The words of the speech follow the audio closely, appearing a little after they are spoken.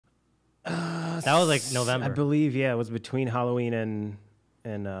That was like November. I believe, yeah, it was between Halloween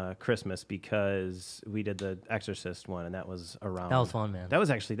and Christmas because we did the Exorcist one, and that was around. That was fun, man. That was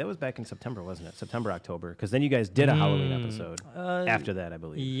back in September, wasn't it? September, October, because then you guys did a Halloween episode after that, I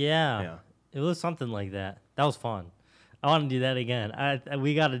believe. Yeah, it was something like that. That was fun. I want to do that again.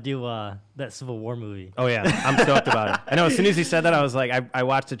 We got to do that Civil War movie. Oh yeah, I'm stoked about it. I know. As soon as he said that, I was like, I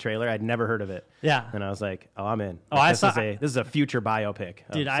watched the trailer. I'd never heard of it. Yeah, and I was like, oh, I'm in. Oh, like, this is a future biopic.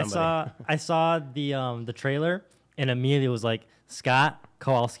 Dude, I saw the trailer and immediately was like, Scott,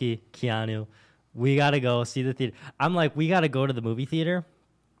 Kowalski, Keanu, we got to go see the theater. I'm like, we got to go to the movie theater.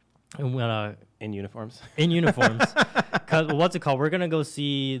 And in uniforms. In uniforms. Cause what's it called? We're gonna go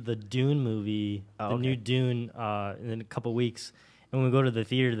see the Dune movie, new Dune, in a couple weeks. And when we go to the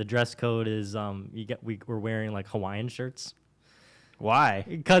theater, the dress code is we're wearing like Hawaiian shirts. Why?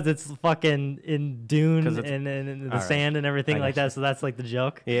 Because it's fucking in Dune and the sand and everything like that. So that's like the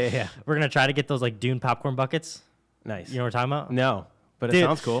joke. Yeah. We're gonna try to get those like Dune popcorn buckets. Nice. You know what we're talking about? No. But Dude, it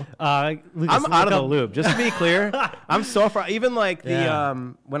sounds cool. Lucas, I'm out of the loop. Just to be clear, I'm so far. Even like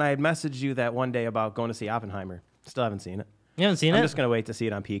when I had messaged you that one day about going to see Oppenheimer, still haven't seen it. You haven't seen it? I'm just gonna wait to see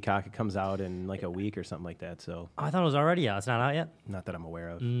it on Peacock. It comes out in like a week or something like that. So I thought it was already out. It's not out yet. Not that I'm aware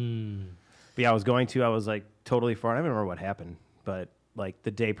of. But yeah, I was like totally for it. I don't remember what happened, but like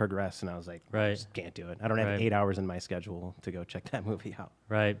the day progressed, and I was like, I just can't do it. I don't have 8 hours in my schedule to go check that movie out.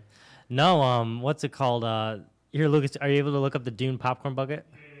 Right. No. What's it called? Here, Lucas, are you able to look up the Dune popcorn bucket?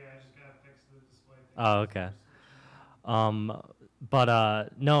 Yeah, I just gotta fix the display. Oh, okay.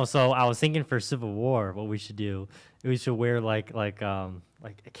 But no, so I was thinking for Civil War, what we should do, we should wear like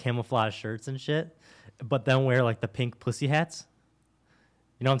camouflage shirts and shit, but then wear like the pink pussy hats.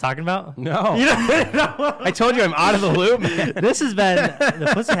 You know what I'm talking about? No. You know? I told you I'm out of the loop, man. This has been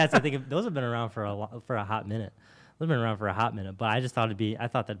the pussy hats. I think those have been around for a hot minute. They've been around for a hot minute, but I just thought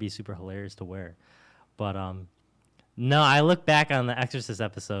that'd be super hilarious to wear. But no, I look back on the Exorcist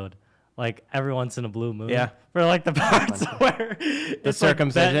episode like every once in a blue moon. Yeah. For like the parts where the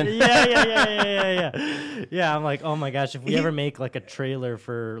circumcision. Like yeah. Yeah, I'm like, oh my gosh, if we ever make like a trailer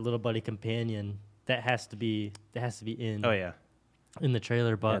for Little Buddy Companion, that has to be in. Oh yeah. In the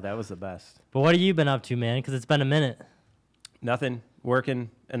trailer, but yeah, that was the best. But what have you been up to, man? Because it's been a minute. Nothing. Working,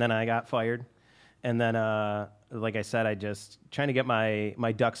 and then I got fired, and then like I said, I just trying to get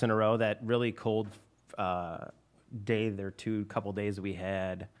my ducks in a row. That really cold couple days that we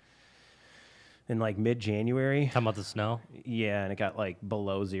had in like mid-January. Talking about the snow? Yeah, and it got like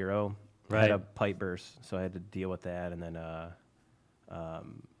below zero. Right. I had a pipe burst, so I had to deal with that, and then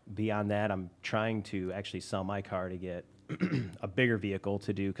beyond that, I'm trying to actually sell my car to get a bigger vehicle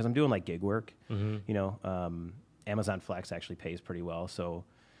to do, because I'm doing like gig work. You know, Amazon Flex actually pays pretty well, so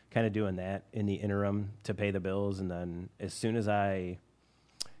kind of doing that in the interim to pay the bills, and then as soon as I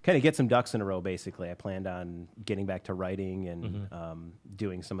kind of get some ducks in a row, basically, I planned on getting back to writing and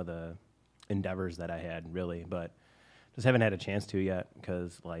doing some of the endeavors that I had, really, but just haven't had a chance to yet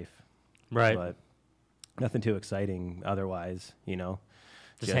because life. Right. But nothing too exciting otherwise, you know.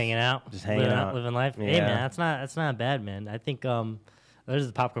 Just hanging out, just hanging out, living life. Yeah. Hey man, that's not bad, man. I think there's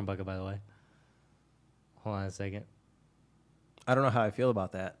the popcorn bucket, by the way. Hold on a second. I don't know how I feel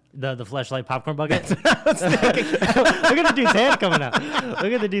about that. The Fleshlight popcorn bucket. Look at the dude's hand coming out.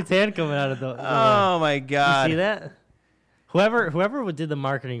 Look at the dude's hand coming out of the. Oh my god! You see that? Whoever did the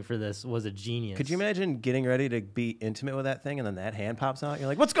marketing for this was a genius. Could you imagine getting ready to be intimate with that thing and then that hand pops out? You're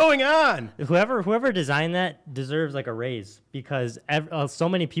like, what's going on? Whoever designed that deserves like a raise, because so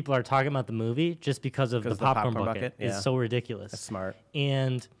many people are talking about the movie just because of the popcorn bucket. Yeah. It's so ridiculous. That's smart.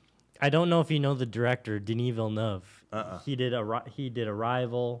 And I don't know if you know the director, Denis Villeneuve. He did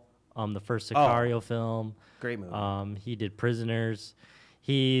Arrival, the first Sicario film. Great movie. He did Prisoners.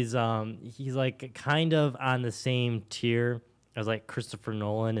 He's like kind of on the same tier as like Christopher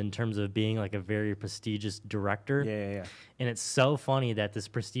Nolan in terms of being like a very prestigious director. Yeah. And it's so funny that this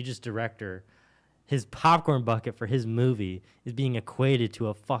prestigious director, his popcorn bucket for his movie is being equated to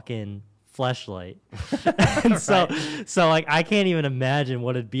a fucking fleshlight. And so like I can't even imagine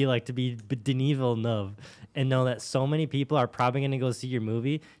what it'd be like to be Denis Villeneuve and know that so many people are probably going to go see your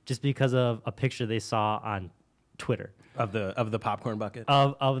movie just because of a picture they saw on Twitter. Of the popcorn bucket?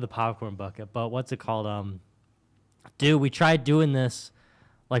 Of the popcorn bucket. But what's it called? Dude, we tried doing this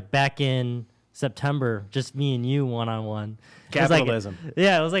like back in September, just me and you one-on-one. Capitalism.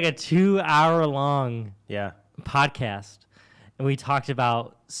 It was like a 2-hour long podcast. And we talked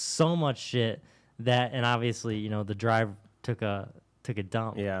about so much shit that, and obviously, you know, the drive took a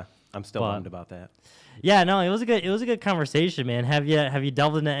dump. Yeah, I'm still bummed about that. Yeah, no, it was a good conversation, man. Have you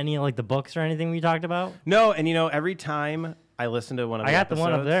delved into any like the books or anything we talked about? No, and you know, every time I listen to one of the episodes, the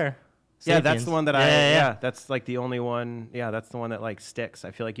one up there. Yeah, that's Sapiens. the one that Yeah. that's like the only one. Yeah, that's the one that like sticks.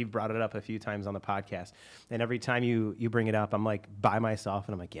 I feel like you've brought it up a few times on the podcast, and every time you bring it up, I'm like by myself,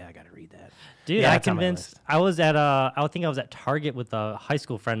 and I'm like, yeah, I got to read that. Dude, yeah, I that's on my convinced. list. I was at I think I was at Target with a high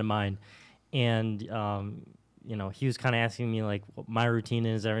school friend of mine, and you know, he was kind of asking me like what my routine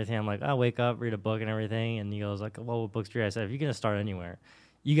is, everything. I'm like, I wake up, read a book, and everything. And he goes like, well, what books do you read? I said, if you're gonna start anywhere,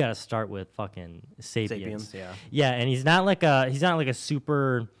 you got to start with fucking Sapiens. Yeah. Yeah, and he's not like a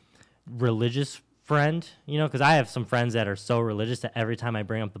super religious friend, you know, because I have some friends that are so religious that every time I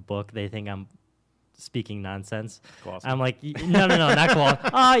bring up the book, they think I'm speaking nonsense. Kowalski. I'm like, no, not Kowalski.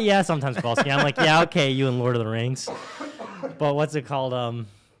 Oh, yeah, sometimes Kowalski. I'm like, yeah, okay, you and Lord of the Rings. But what's it called?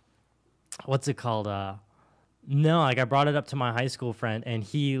 No, like I brought it up to my high school friend, and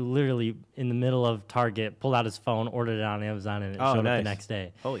he literally, in the middle of Target, pulled out his phone, ordered it on Amazon, and it showed up the next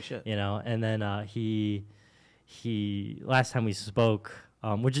day. Holy shit. You know, and then he last time we spoke,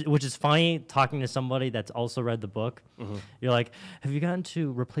 which is funny, talking to somebody that's also read the book. Mm-hmm. You're like, have you gotten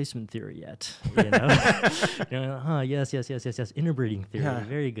to replacement theory yet? You know, you're like, yes, interbreeding theory, Yeah.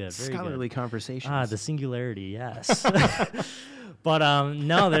 very good, very Scholarly good. conversations. The singularity, yes. But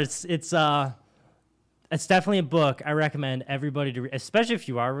no, it's definitely a book I recommend everybody to read, especially if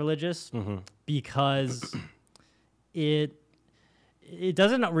you are religious, because it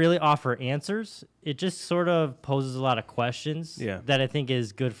doesn't really offer answers. It just sort of poses a lot of questions that I think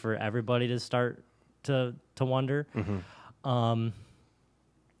is good for everybody to start to wonder.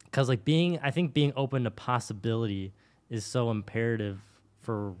 Because I think being open to possibility is so imperative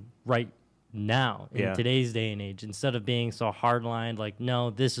for right now in today's day and age, instead of being so hardlined, like,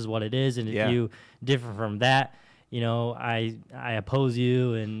 no, this is what it is, and if you differ from that, you know, I oppose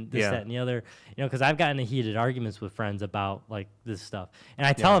you, and this, that, and the other, you know, because I've gotten into heated arguments with friends about like this stuff, and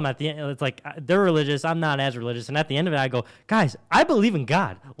I tell them at the end, it's like they're religious, I'm not as religious, and at the end of it, I go, guys, I believe in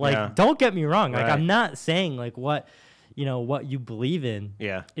God, like, don't get me wrong, like, I'm not saying like what you believe in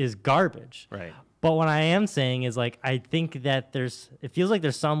is garbage, Right. but what I am saying is, like, I think that it feels like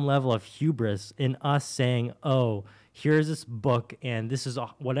there's some level of hubris in us saying, oh, here's this book, and this is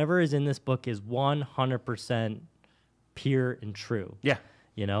whatever is in this book is 100% pure and true. Yeah.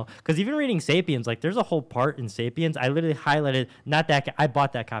 You know? Because even reading Sapiens, like, there's a whole part in Sapiens. I literally highlighted, not that, I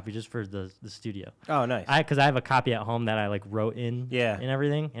bought that copy just for the studio. Oh, nice. Because I have a copy at home that I, like, wrote in and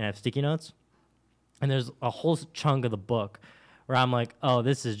everything, and I have sticky notes. And there's a whole chunk of the book where I'm like, oh,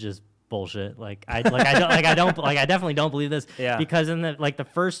 this is just bullshit. I definitely don't believe this. Yeah. Because in the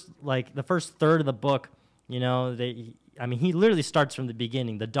first third of the book, you know, he literally starts from the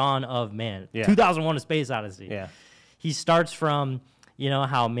beginning, the dawn of man. 2001: A Space Odyssey. Yeah. He starts from, you know,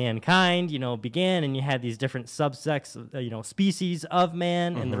 how mankind, you know, began, and you had these different subsects, you know, species of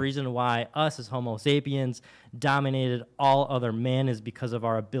man, and the reason why us as Homo sapiens dominated all other man is because of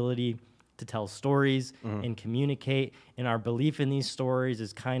our ability to tell stories and communicate, and our belief in these stories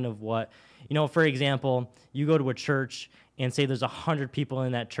is kind of what, you know, for example, you go to a church and say there's 100 people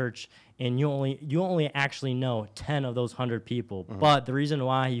in that church, and you only actually know 10 of those 100 people, but the reason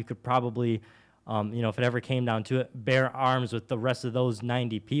why you could probably, you know, if it ever came down to it, bear arms with the rest of those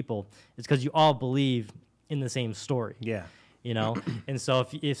 90 people is because you all believe in the same story. Yeah. You know, and so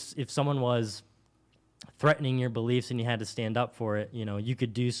if someone was threatening your beliefs and you had to stand up for it, you know, you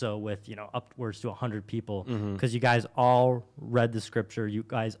could do so with, you know, upwards to 100 people, because you guys all read the scripture, you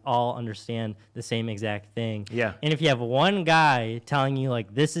guys all understand the same exact thing. Yeah. And if you have one guy telling you,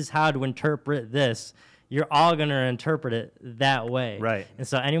 like, this is how to interpret this, you're all going to interpret it that way. Right. And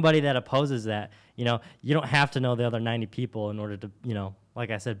so anybody that opposes that, you know, you don't have to know the other 90 people in order to, you know, like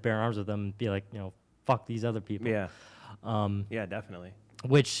I said, bear arms with them and be like, you know, fuck these other people. Yeah. Yeah, definitely.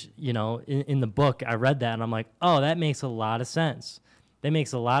 Which, you know, in the book, I read that and I'm like, oh, that makes a lot of sense. That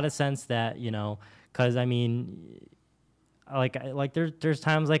makes a lot of sense that, you know, because, I mean, like there's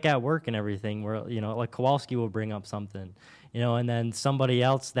times like at work and everything where, you know, like Kowalski will bring up something, you know, and then somebody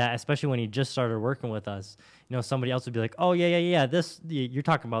else that, especially when he just started working with us, you know, somebody else would be like, oh, yeah, this, you're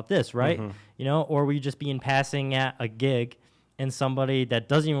talking about this, right? You know, or we just be in passing at a gig, and somebody that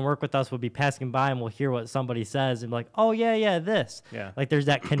doesn't even work with us will be passing by and will hear what somebody says and be like, oh, yeah, this. Yeah. Like, there's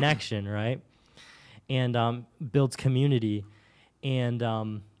that connection, right? And builds community.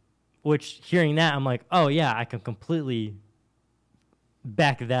 And which, hearing that, I'm like, oh, yeah, I can completely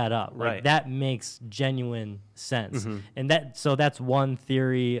back that up. Like, Right. that makes genuine sense. And so that's one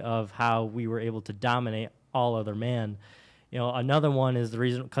theory of how we were able to dominate all other man. You know, another one is the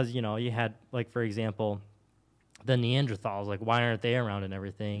reason, because, you know, you had, like, for example, the Neanderthals, like, why aren't they around and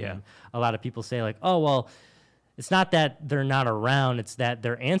everything? Yeah. And a lot of people say, like, oh, well, it's not that they're not around, it's that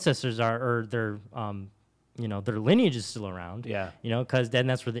their ancestors are, or their, you their lineage is still around. Yeah. Because then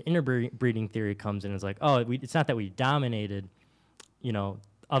that's where the interbreeding theory comes in. It's like, oh, it's not that we dominated,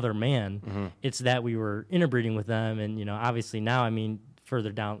 other man. It's that we were interbreeding with them. And, obviously now, I mean,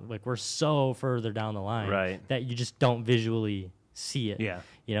 further down, like we're so further down the line Right. that you just don't visually see it. Yeah.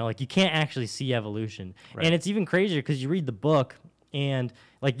 Like you can't actually see evolution. Right. And it's even crazier because you read the book and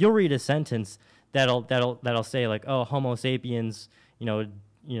like you'll read a sentence that'll say like, oh, Homo sapiens,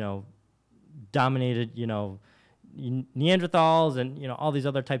 dominated, Neanderthals and, all these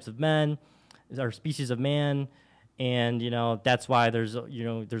other types of men are species of man. And, that's why there's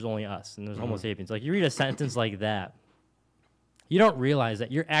only us and there's Homo sapiens. Like you read a sentence like that, you don't realize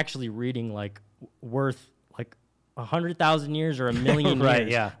that you're actually reading like worth like 100,000 years or 1,000,000 right,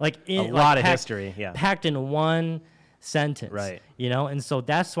 years. yeah. Like a lot of history. Yeah. Packed in one sentence. Right. And so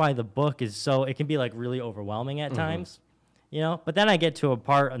that's why the book is it can be like really overwhelming at times, but then I get to a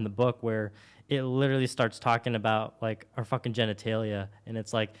part in the book where it literally starts talking about like our fucking genitalia. And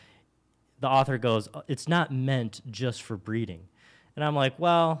it's like, the author goes, it's not meant just for breeding. And I'm like,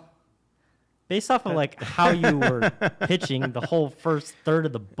 well, based off of like how you were pitching the whole first third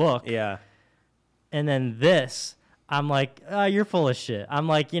of the book. Yeah. And then this, I'm like, you're full of shit. I'm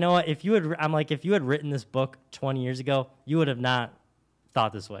like, you know what? If you had written this book 20 years ago, you would have not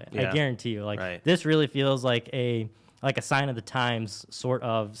thought this way. Yeah. I guarantee you. Like Right. this really feels like a sign of the times sort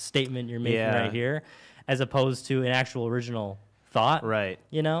of statement you're making right here, as opposed to an actual original thought. Right.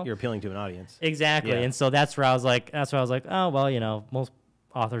 You're appealing to an audience. Exactly. Yeah. And so that's where I was like, oh, well, most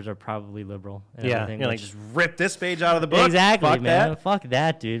authors are probably liberal. And everything. You're like, just rip this page out of the book. Exactly, Fuck man. that. Fuck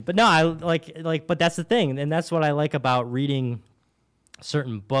that, dude. But no, I but that's the thing, and that's what I like about reading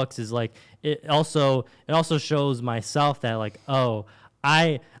certain books is like it also shows myself that like, oh,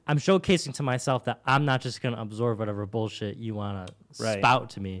 I'm showcasing to myself that I'm not just gonna absorb whatever bullshit you wanna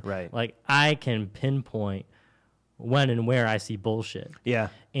spout to me. Right. Like I can pinpoint when and where I see bullshit. Yeah.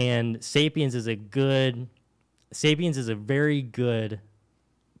 And Sapiens is a very good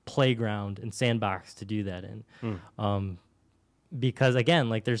playground and sandbox to do that in. Because again,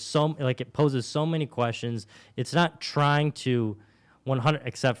 like it poses so many questions. It's not trying to 100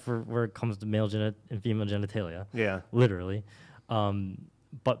 except for where it comes to male and female genitalia. Yeah. Literally.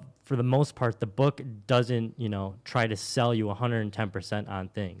 But for the most part, the book doesn't, try to sell you 110% on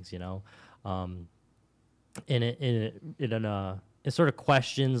things, and it sort of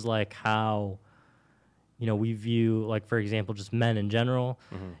questions like how, we view, like, for example, just men in general,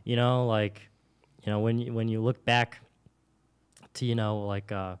 when you look back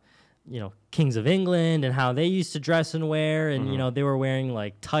to, kings of England and how they used to dress and wear, and, they were wearing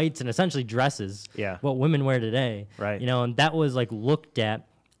like tights and essentially dresses, what women wear today. Right. And that was like looked at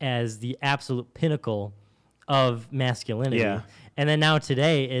as the absolute pinnacle of masculinity. Yeah. And then now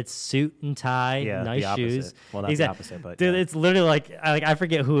today it's suit and tie, nice shoes. Well, not the opposite, but dude, it's literally like I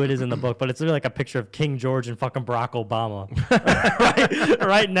forget who it is in the book, but it's literally like a picture of King George and fucking Barack Obama,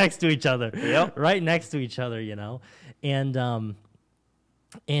 right next to each other. Yep. Right next to each other, and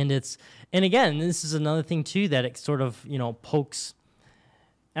again, this is another thing too that it sort of pokes.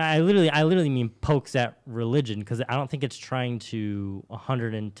 I literally mean pokes at religion, because I don't think it's trying to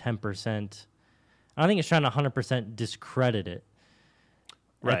 110%. I don't think it's trying to 100% discredit it.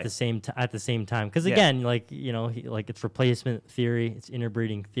 Right. At the same time, because again, like it's replacement theory, it's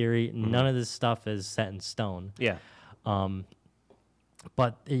interbreeding theory. None of this stuff is set in stone. Yeah.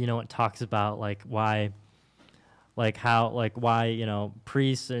 But it talks about why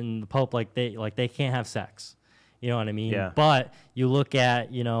priests and the Pope they can't have sex. You know what I mean? Yeah. But you look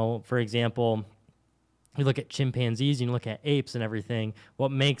at for example, you look at chimpanzees, you look at apes and everything.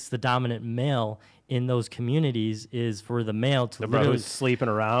 What makes the dominant male in those communities is for the male to literally sleeping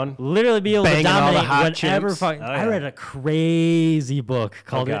around, literally be able to dominate whatever. I read a crazy book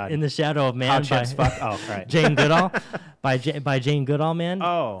called "In the Shadow of Man" by Jane Goodall, by Jane Goodall, man.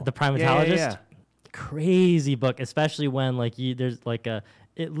 Oh, the primatologist. Yeah. Crazy book, especially when there's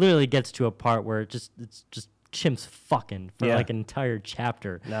it literally gets to a part where it's just chimps fucking for an entire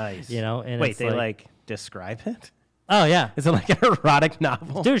chapter. Nice. And wait, they describe it? Oh yeah. Is it like an erotic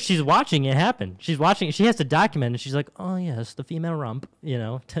novel? Dude, she's watching it happen. She's watching. She has to document it. She's like, oh yes, the female rump,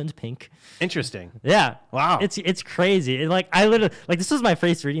 turned pink. Interesting. Yeah. Wow. It's crazy. I literally this was my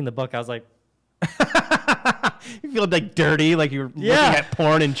first reading the book. I was like, you feel dirty, like you're looking at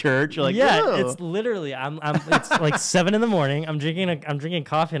porn in church. You're like, yeah. It's literally it's like 7 a.m. I'm drinking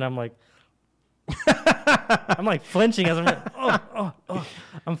coffee and I'm like. I'm flinching as I'm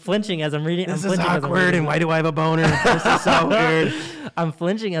I'm flinching as I'm reading. This is awkward, and why do I have a boner? This is so weird. I'm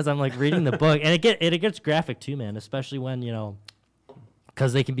flinching as I'm reading the book, and it gets graphic too, man. Especially when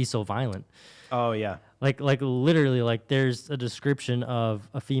because they can be so violent. Oh yeah. Like literally, like there's a description of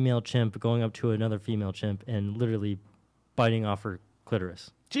a female chimp going up to another female chimp and literally biting off her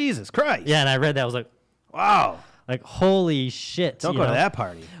clitoris. Jesus Christ. Yeah, and I read that. I was like, wow. Like, holy shit. Don't go to that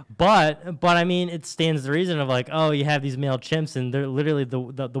party. But I mean, it stands the reason of like, oh, you have these male chimps, and they're literally the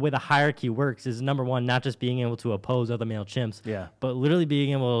way the hierarchy works is, number one, not just being able to oppose other male chimps, but literally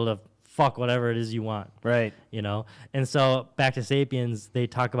being able to fuck whatever it is you want. Right. You know? And so back to Sapiens, they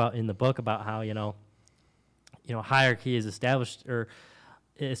talk about in the book about how, you know, hierarchy is established, or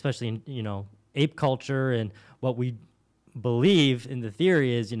especially in, you know, ape culture, and what we believe in the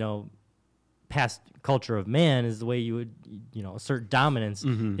theory is, you know, past culture of man is the way you would, you know, assert dominance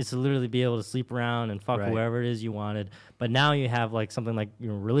is to literally be able to sleep around and fuck whoever it is you wanted. But now you have like something like, you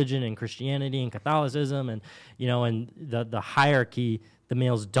know, religion and Christianity and Catholicism, and, you know, and the hierarchy, the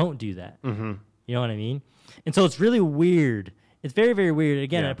males don't do that. You know what I mean? And so it's really weird. It's very, very weird.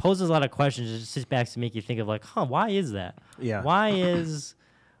 Again, it poses a lot of questions. It just sits back to make you think of like, why is that? Yeah. Why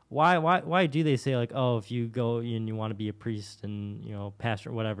do they say like, oh, if you go and you want to be a priest and, you know, pastor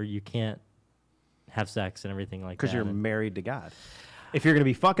or whatever, you can't have sex and everything like that? Because you're married to God. If you're going to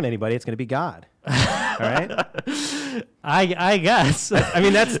be fucking anybody, it's going to be God. All right? I guess. I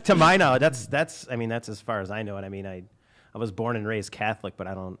mean, that's, to my knowledge, that's as far as I know it. I mean, I was born and raised Catholic, but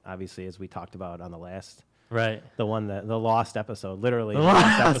I don't, obviously, as we talked about on the last... Right. The lost episode, literally the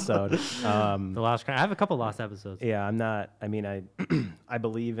lost episode. The lost crime. I have a couple lost episodes. Yeah, I'm not, I mean, I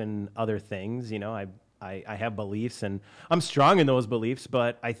believe in other things, you know, I have beliefs, and I'm strong in those beliefs,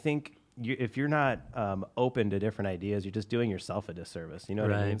 but I think if you're not open to different ideas, you're just doing yourself a disservice, you know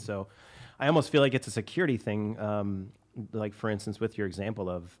what I mean? So I almost feel like it's a security thing, like, for instance, with your example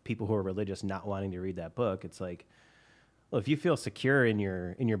of people who are religious not wanting to read that book, it's like, well, if you feel secure in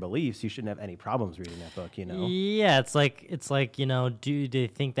your beliefs, you shouldn't have any problems reading that book, you know? Yeah, it's like, you know, do they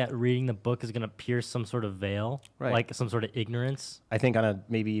think that reading the book is going to pierce some sort of veil? Right. Like some sort of ignorance? I think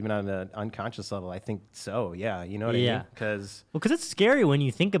maybe even on an unconscious level, I think so, yeah. You know what I mean? Because it's scary when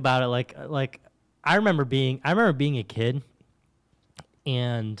you think about it. Like I remember being a kid,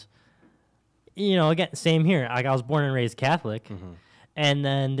 and, you know, again, same here. Like, I was born and raised Catholic. And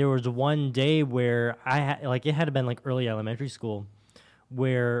then there was one day where I had, like, it had been like early elementary school,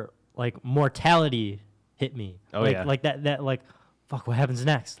 where like mortality hit me. Oh, like, yeah. Like that, like, fuck, what happens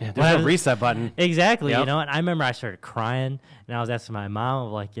next? Yeah, there's no reset button. Exactly. Yep. You know, and I remember I started crying, and I was asking my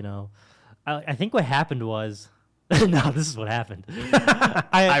mom, like, you know, I think what happened was, no, this is what happened.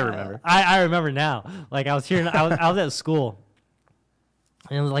 I remember. I remember now. Like, I was at school.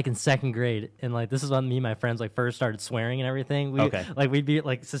 And it was like in second grade, and like this is when me and my friends like first started swearing and everything. Like we'd be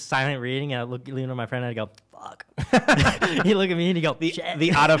like just silent reading, and I'd lean on my friend and I'd go, "Fuck." He'd look at me and he'd go,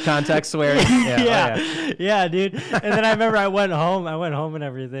 the out of context swearing. Yeah, dude. And then I remember I went home and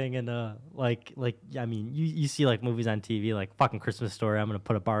everything, and like I mean, you see like movies on TV like fucking Christmas Story. I'm gonna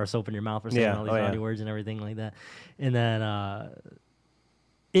put a bar of soap in your mouth or saying all these naughty words and everything like that, and then.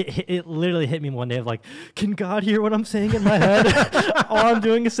 It literally hit me one day of like, can God hear what I'm saying in my head? All I'm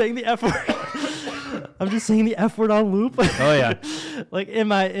doing is saying the F word. I'm just saying the F word on loop. Oh yeah. Like in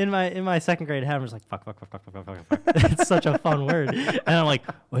my second grade head, I'm just like fuck. It's such a fun word. And I'm like,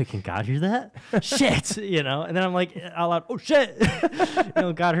 wait, can God hear that? Shit, you know. And then I'm like out loud, oh shit. You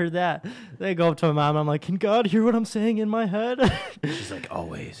know, God heard that. Then I go up to my mom. I'm like, can God hear what I'm saying in my head? She's like,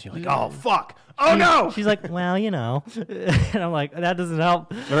 always. You're like, oh fuck. Oh no! She's like, well, you know, and I'm like, that doesn't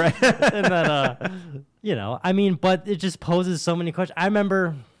help. Right. And then, you know, I mean, but it just poses so many questions. I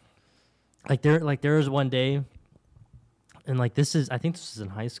remember, there was one day, and like I think this was in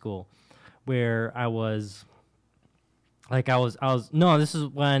high school, where this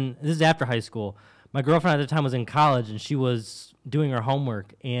is after high school. My girlfriend at the time was in college, and she was doing her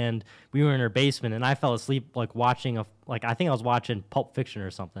homework, and we were in her basement, and I fell asleep like watching I think I was watching Pulp Fiction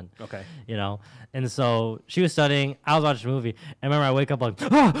or something. Okay. You know, and so she was studying, I was watching a movie, and I remember I wake up like,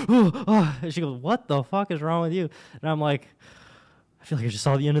 oh, and she goes, what the fuck is wrong with you? And I'm like, I feel like I just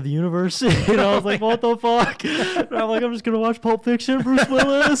saw the end of the universe. You know, I was like, what the fuck? And I'm like, I'm just gonna watch Pulp Fiction, Bruce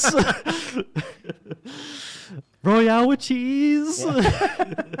Willis. Royale with cheese.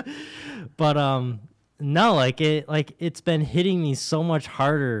 But no, it's been hitting me so much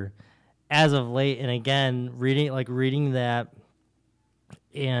harder as of late, and again, reading that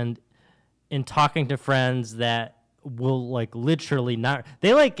and talking to friends that will like literally not,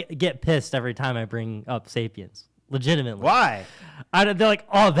 they like get pissed every time I bring up Sapiens. Legitimately. Why? They're like,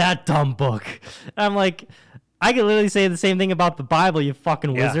 oh, that dumb book. And I'm like, I could literally say the same thing about the Bible, you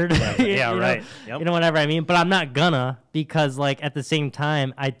fucking wizard. Yeah, right. Yep. You know, whatever I mean. But I'm not gonna, because like at the same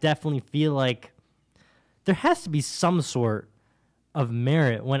time, I definitely feel like there has to be some sort of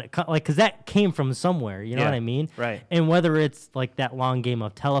merit when it like because that came from somewhere. You know what I mean? Right. And whether it's like that long game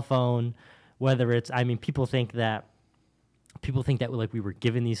of telephone, whether it's people think that like we were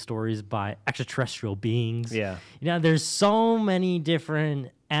given these stories by extraterrestrial beings. Yeah. You know, there's so many different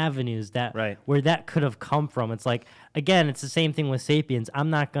avenues that where that could have come from. It's like, again, it's the same thing with Sapiens. I'm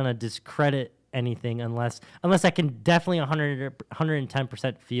not going to discredit anything unless I can definitely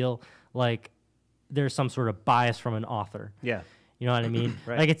 110% feel like there's some sort of bias from an author. Yeah. You know what I mean?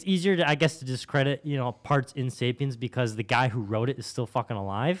 Like, it's easier to, I guess, to discredit, parts in Sapiens because the guy who wrote it is still fucking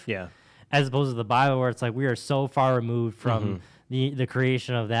alive. Yeah. As opposed to the Bible, where it's like we are so far removed from the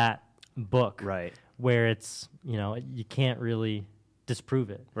creation of that book, right? Where it's you can't really disprove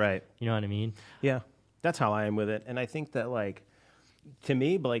it, right? You know what I mean? Yeah, that's how I am with it, and I think that to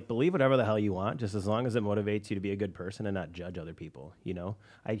me, believe whatever the hell you want, just as long as it motivates you to be a good person and not judge other people.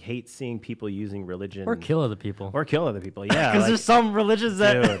 I hate seeing people using religion or kill other people. Yeah, because there's some religions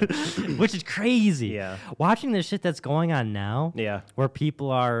that, which is crazy. Yeah, watching this shit that's going on now. Yeah, where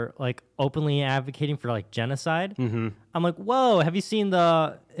people are like openly advocating for like genocide. I'm like, whoa, have you seen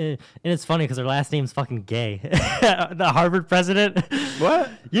the? And it's funny because their last name's fucking gay. The Harvard president.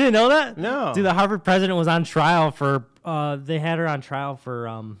 What? You didn't know that? No. Dude, the Harvard president was on trial for. They had her on trial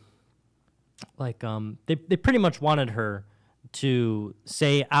for they pretty much wanted her to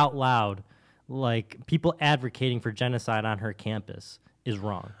say out loud like people advocating for genocide on her campus is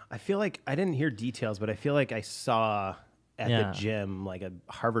wrong. I feel like I didn't hear details, but I feel like I saw at the gym like a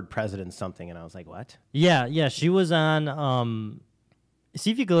Harvard president something, and I was like, what? Yeah, she was on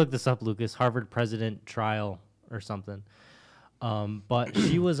see if you can look this up, Lucas, Harvard president trial or something. But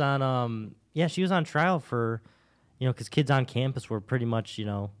she was on she was on trial for because kids on campus were pretty much,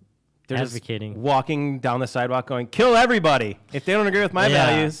 they're advocating. Just walking down the sidewalk going, kill everybody if they don't agree with my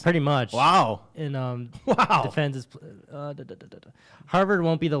values. Pretty much. Wow. And wow. Defends his, Harvard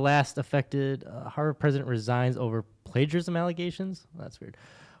won't be the last affected. Harvard president resigns over plagiarism allegations. That's weird.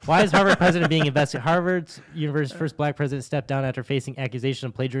 Why is Harvard president being investigated? Harvard's university's first black president stepped down after facing accusation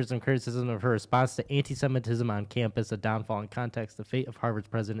of plagiarism and criticism of her response to anti-Semitism on campus, a downfall in context. The fate of Harvard's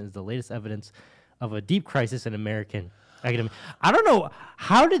president is the latest evidence of a deep crisis in American academia. I don't know.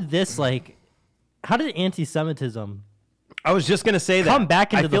 How did anti-Semitism I was just going to say come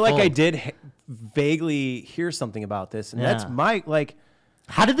back into the fold? I feel like I did vaguely hear something about this, and that's my,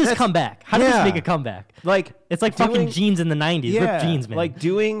 how did this come back? How did this make a comeback? It's like fucking jeans in the 90s. Ripped jeans, man.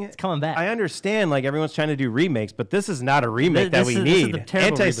 It's coming back. I understand, everyone's trying to do remakes, but this is not a remake that we need.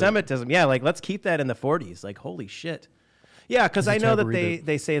 Anti-Semitism, let's keep that in the 40s. Holy shit. Yeah, because I know that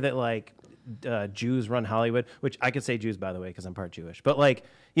they say that, Jews run Hollywood, which I could say Jews, by the way, because I'm part Jewish. But,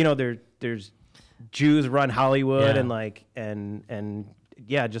 there's Jews run Hollywood and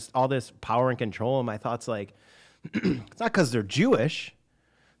just all this power and control. And my thoughts, it's not because they're Jewish.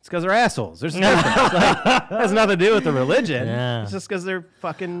 It's because they're assholes. There's nothing. Has nothing to do with the religion. Yeah. It's just because they're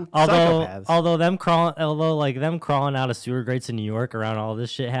fucking psychopaths. Although them crawling out of sewer grates in New York around all this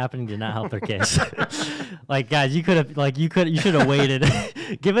shit happening did not help their case. Guys, you should have waited,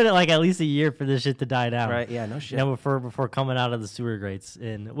 given it at least a year for this shit to die down. Right? Yeah. No shit. Before coming out of the sewer grates.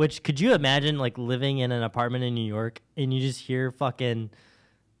 Which could you imagine living in an apartment in New York and you just hear fucking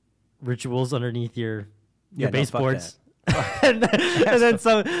rituals underneath your baseboards? and then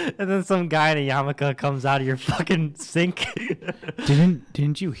some guy in a yarmulke comes out of your fucking sink.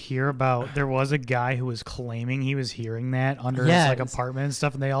 Didn't you hear about there was a guy who was claiming he was hearing that under his apartment and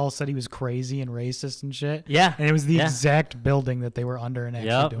stuff, and they all said he was crazy and racist and shit. Yeah, and it was the exact building that they were under and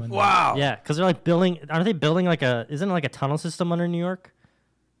actually doing. Wow. That. Yeah, because they're building. Aren't they building isn't it a tunnel system under New York?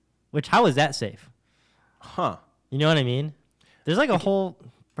 Which how is that safe? Huh? You know what I mean? There's a whole.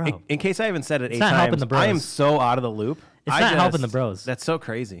 Bro. In case I haven't said it 8 times, I am so out of the loop. It's not helping the bros. That's so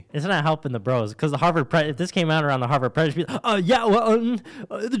crazy. It's not helping the bros because the Harvard if this came out around the Harvard press,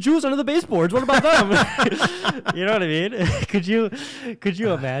 the Jews under the baseboards. What about them? You know what I mean? Could you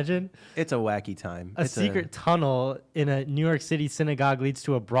imagine? It's a wacky time. A secret tunnel in a New York City synagogue leads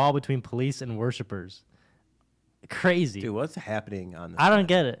to a brawl between police and worshipers. Crazy. Dude, what's happening on this? I don't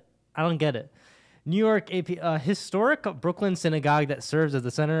get it. New York AP, a historic Brooklyn synagogue that serves as the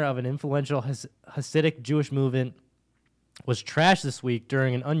center of an influential Hasidic Jewish movement was trashed this week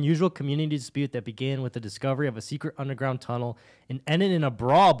during an unusual community dispute that began with the discovery of a secret underground tunnel and ended in a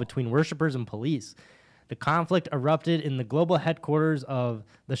brawl between worshipers and police. The conflict erupted in the global headquarters of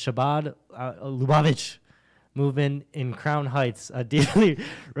the Chabad Lubavitch movement in Crown Heights, a deeply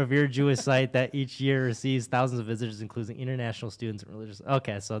revered Jewish site that each year receives thousands of visitors, including international students and religious.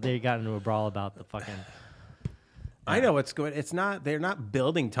 Okay, so they got into a brawl about the fucking I know what's going. It's not. They're not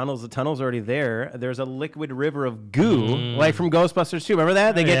building tunnels. The tunnel's already there. There's a liquid river of goo, like from Ghostbusters 2. Remember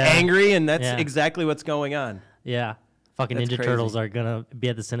that? They get angry, and that's exactly what's going on. Yeah. Fucking That's Ninja crazy. Turtles are gonna be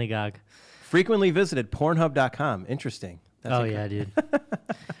at the synagogue. Frequently visited Pornhub.com. Interesting. That's Yeah, dude.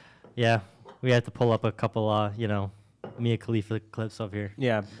 Yeah, we had to pull up a couple, Mia Khalifa clips over here.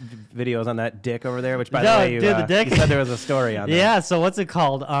 Yeah, videos on that dick over there. Which, by No, the way, dude, the dick. you said there was a story on that. Yeah. So what's it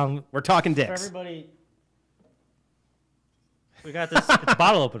called? We're talking For dicks. everybody, we got this. It's a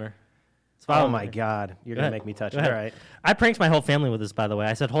bottle opener. It's a bottle Oh my opener. God, you're Go gonna ahead. make me touch Go it. ahead. All right, I pranked my whole family with this, by the way.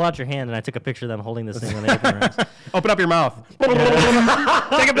 I said, "Hold out your hand," and I took a picture of them holding this thing when they opened their eyes. open up your mouth.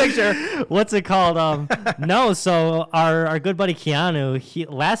 Take a picture. What's it called? No. So our good buddy Keanu,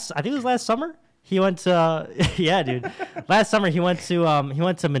 I think it was last summer. He went to yeah, dude. Last summer he went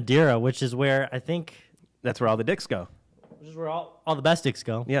to Madeira, which is where I think That's where all the dicks go. which is where all the best dicks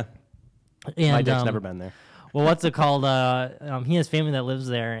go. Yeah, And, my dick's never been there. Well, what's it called? He has family that lives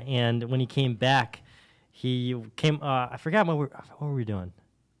there, and when he came back, he came. I forgot what were we doing?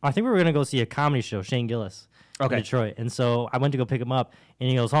 I think we were gonna go see a comedy show, Shane Gillis, in Detroit. And so I went to go pick him up, and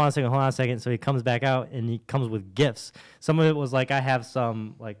he goes, hold on a second. So he comes back out, and he comes with gifts. Some of it was like, I have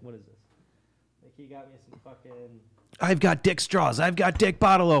some, like, what is this? Like, he got me some fucking, I've got dick straws. I've got dick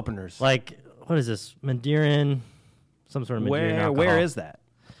bottle openers. like, what is this? Madeiran, some sort of Madeiran alcohol. Where is that?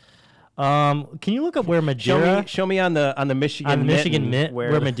 Can you look up where Madeira? Show me on the Michigan On the Michigan Mint Mint,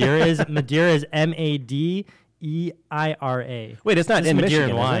 where Madeira is. Madeira is Madeira. Wait, it's not This in is Madeiran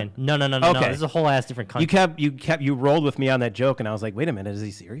Michigan, wine. is it? No. Okay. This is a whole ass different country. You rolled with me on that joke, and I was like, wait a minute, is he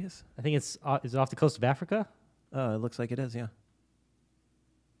serious? I think it's is it off the coast of Africa? Oh, it looks like it is. Yeah.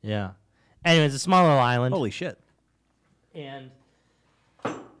 Yeah. Anyways, it's a small little island. Holy shit! And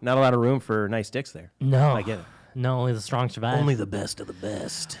Not a lot of room for nice dicks there. no, I get it. No, only the strong survive. Only the best of the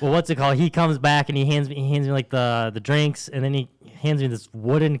best. Well, what's it called? He comes back and he hands me like the drinks, and then he hands me this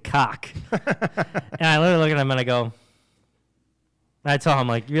wooden cock. And I literally look at him and I go, I tell him,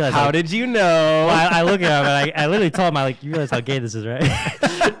 like, you realize How did you know? Well, I look at him and I literally told him, you realize how gay this is, right?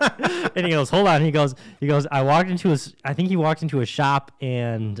 And he goes, hold on. He goes, I think he walked into a shop,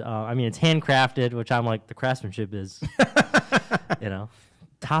 and it's handcrafted, which I'm like, the craftsmanship is,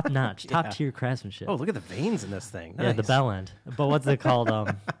 top notch, top tier craftsmanship. Oh, look at the veins in this thing. Yeah, the Nice. bell end. But what's it called?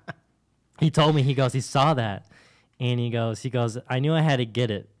 He told me, he goes, he saw that, and he goes, I knew I had to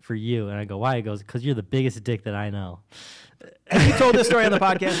get it for you. And I go, why? He goes, because you're the biggest dick that I know. Have you told this story on the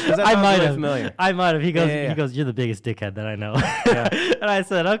podcast? 'Cause that I sounds might really have. familiar. I might have. He goes, Yeah. he goes, you're the biggest dickhead that I know. Yeah. And I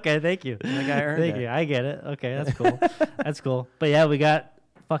said, okay, thank you. Like I earned Thank it. you. I get it. Okay, that's cool. That's cool. But yeah, we got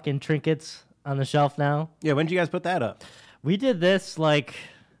fucking trinkets on the shelf now. Yeah, when did you guys put that up? We did this like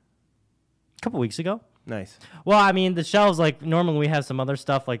a couple weeks ago. Nice. Well, the shelves, like, normally we have some other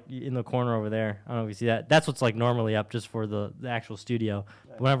stuff, like, in the corner over there. I don't know if you see that. That's what's, like, normally up just for the actual studio.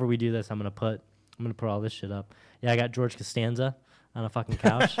 But whenever we do this, I'm gonna put all this shit up. Yeah, I got George Costanza on a fucking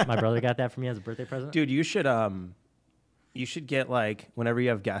couch. My brother got that for me as a birthday present. Dude, you should get, like, whenever you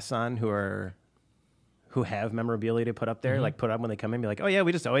have guests on who have memorabilia to put up there, like, put up when they come in, be like, oh yeah,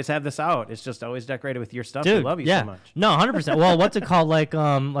 we just always have this out. It's just always decorated with your stuff. Dude, We love you yeah. so much. No, 100%. Well, what's it called?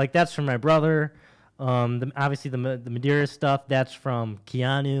 Like that's from my brother. Obviously the Madeira stuff, that's from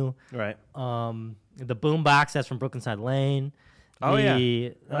Keanu. Right. The boom box, that's from Brooklyn Lane. Oh, yeah.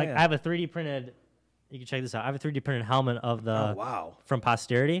 Like, yeah. I have a 3D printed. You can check this out. I have a 3D printed helmet of the Oh, wow. from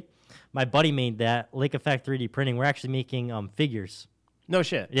Posterity. My buddy made that. Lake Effect 3D printing. We're actually making figures. No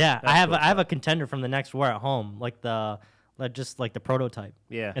shit. Yeah, That's I have cool. I have a contender from the next war at home, like the prototype.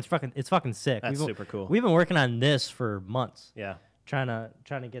 Yeah. It's fucking sick. That's super cool. We've been working on this for months, Yeah. trying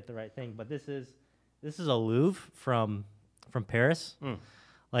to get the right thing. But this is a Louvre from Paris.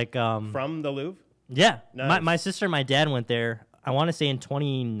 Like From the Louvre? yeah, Nice. my sister and my dad went there. I want to say in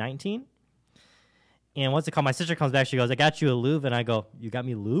 2019. And what's it called? My sister comes back. She goes, "I got you a Louvre," and I go, "You got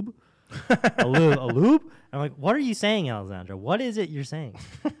me lube? a lube? I'm like, "What are you saying, Alexandra? What is it you're saying?"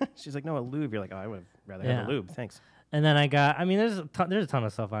 She's like, no, a lube. You're like, oh, I would rather Yeah. have a lube. Thanks. And then I got, there's a ton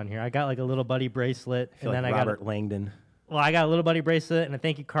of stuff on here. I got like a little buddy bracelet, I feel and like then Robert Langdon. I got a little buddy bracelet and a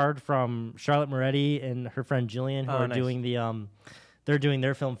thank you card from Charlotte Moretti and her friend Jillian, who Oh, are nice. doing they're doing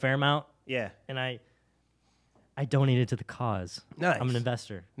their film Fairmount, Yeah. and I donated to the cause. Nice. I'm an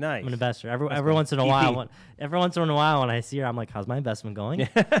investor. Nice. I'm an investor. Every cool. once in a EP. while, when I see her, I'm like, "How's my investment going?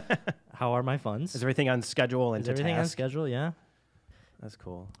 How are my funds? Is everything on schedule and Is to everything on task? schedule?" Yeah. That's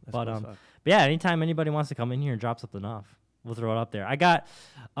cool. That's But cool stuff. but yeah, anytime anybody wants to come in here and drop something off, we'll throw it up there. I got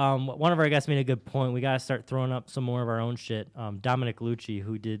one of our guests made a good point. We got to start throwing up some more of our own shit. Dominic Lucci,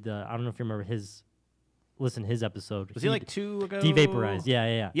 who did I don't know if you remember his episode. Was he like 2 ago? Devaporized?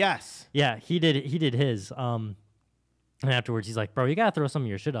 Yeah. Yes. Yeah, he did his. And afterwards, he's like, bro, you gotta throw some of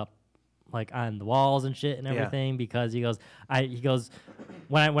your shit up, like on the walls and shit and everything, because he goes,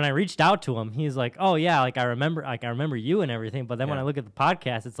 when I reached out to him, he's like, oh yeah, I remember you and everything. But then when I look at the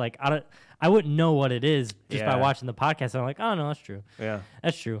podcast, it's like I wouldn't know what it is just by watching the podcast. And I'm like, oh no, that's true. Yeah,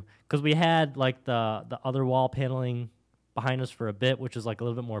 that's true. Because we had like the other wall paneling behind us for a bit, which was like a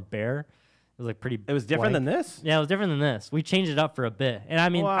little bit more bare. It was like pretty. It was different than this. Yeah, it was different than this. We changed it up for a bit, and I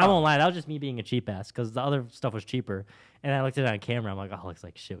mean, I won't lie, that was just me being a cheap ass because the other stuff was cheaper. And I looked at it on camera. I'm like, oh, it looks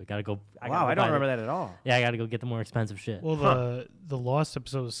like shit. We gotta go. I don't remember that at all. Yeah, I gotta go get the more expensive shit. Well, the Lost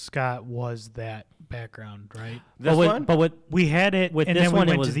episode with Scott was that background, right? This one, but what we had it with and this then we one,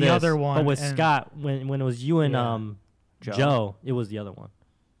 went it was to the this, other one. But with Scott, when it was you and Joe, it was the other one.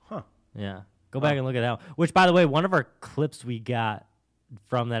 Huh? Yeah. Go back and look at that one. Which, by the way, one of our clips we got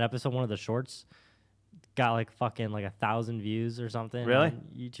from that episode, one of the shorts, got like fucking like 1,000 views or something. Really? On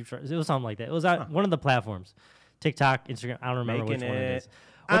YouTube shorts. It was something like that. It was on one of the platforms. TikTok, Instagram, I don't remember which one it is.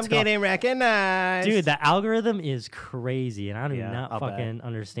 I'm getting recognized. Dude, the algorithm is crazy, and I do not fucking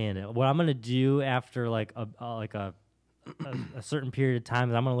understand it. What I'm going to do after like a certain period of time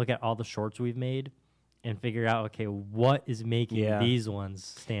is I'm going to look at all the shorts we've made and figure out, okay, what is making these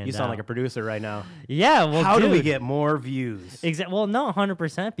ones stand out. You sound like a producer right now. Yeah, well, how do we get more views? Well, no,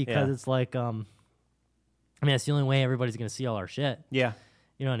 100%, because it's like, I mean, that's the only way everybody's going to see all our shit. Yeah.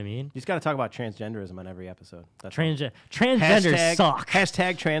 You know what I mean? You just got to talk about transgenderism on every episode. Transgenders suck.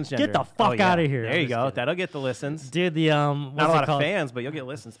 Hashtag transgender. Get the fuck out of here. There you go. That'll get the listens. Dude, not a lot of fans, but you'll get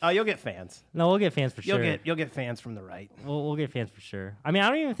listens. Oh, you'll get fans. No, we'll get fans for sure. You'll get fans from the right. We'll get fans for sure. I mean, I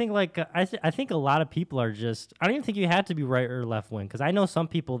don't even think like I think a lot of people are just. I don't even think you have to be right or left wing, because I know some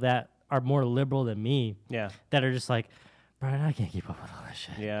people that are more liberal than me. Yeah. That are just like, Brian, I can't keep up with all that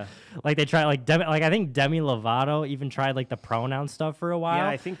shit. Yeah. Like they try, like I think Demi Lovato even tried like the pronoun stuff for a while. Yeah,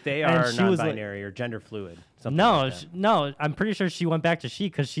 I think they are non-binary or gender fluid. No, I'm pretty sure she went back to she,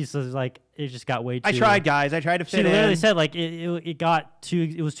 because she says like it just got way too. I tried, guys. I tried to fit in. She literally said like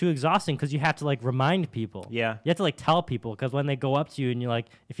it was too exhausting because you have to like remind people. Yeah. You have to like tell people, because when they go up to you and you're like,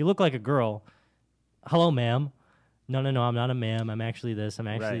 if you look like a girl, hello, ma'am. No, I'm not a ma'am. I'm actually this. I'm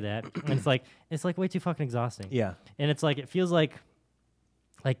actually that. And it's like way too fucking exhausting. Yeah. And it's like, it feels like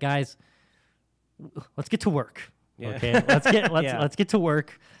guys, let's get to work. Yeah. Okay. Let's get to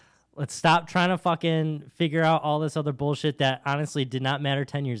work. Let's stop trying to fucking figure out all this other bullshit that honestly did not matter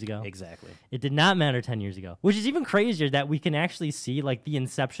 10 years ago. Exactly. It did not matter 10 years ago, which is even crazier that we can actually see like the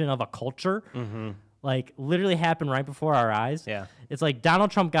inception of a culture. Mm-hmm. Like literally happened right before our eyes. Yeah. It's like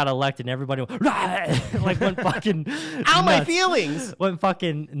Donald Trump got elected and everybody went, like went fucking ow, my feelings. Went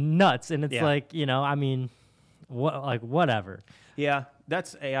fucking nuts. And it's like, you know, I mean, whatever. Yeah.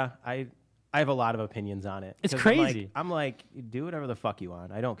 I have a lot of opinions on it. It's crazy. I'm like, do whatever the fuck you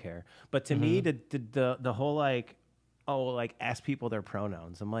want. I don't care. But to me, the whole like, ask people their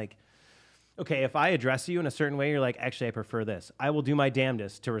pronouns. I'm like, okay, if I address you in a certain way, you're like, actually, I prefer this. I will do my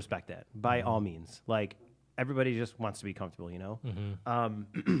damnedest to respect that by all means. Like, everybody just wants to be comfortable, you know?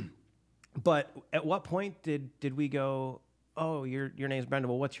 Mm-hmm. But at what point did we go, oh, your name's Brendan.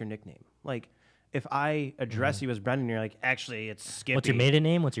 Well, what's your nickname? Like, if I address you as Brendan, you're like, actually, it's Skippy. What's your maiden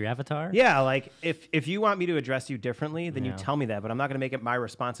name? What's your avatar? Yeah, like, if you want me to address you differently, then you tell me that. But I'm not going to make it my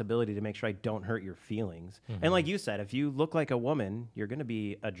responsibility to make sure I don't hurt your feelings. Mm-hmm. And like you said, if you look like a woman, you're going to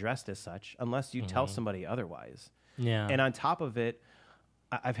be addressed as such unless you tell somebody otherwise. Yeah. And on top of it,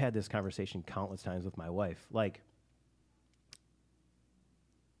 I've had this conversation countless times with my wife. Like,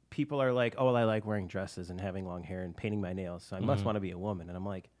 people are like, oh, well, I like wearing dresses and having long hair and painting my nails, so I must want to be a woman. And I'm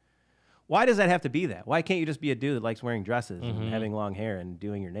like, why does that have to be that? Why can't you just be a dude that likes wearing dresses and having long hair and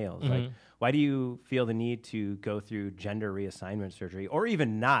doing your nails? Like, why do you feel the need to go through gender reassignment surgery, or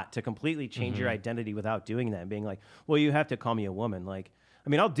even not, to completely change your identity without doing that and being like, well, you have to call me a woman? Like, I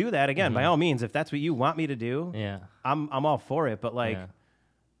mean, I'll do that again, by all means. If that's what you want me to do, I'm all for it. But like,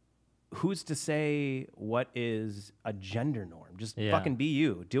 who's to say what is a gender norm? Just fucking be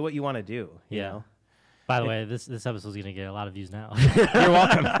you. Do what you want to do, you know? By the way, this episode's going to get a lot of views now. You're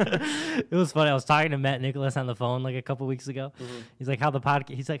welcome. It was funny. I was talking to Matt Nicholas on the phone like a couple weeks ago. He's like, how's the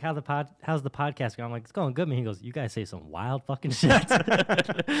podcast going? I'm like, it's going good, man. He goes, you guys say some wild fucking shit.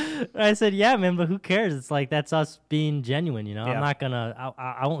 I said, yeah, man, but who cares? It's like, that's us being genuine, you know? I'm not going to,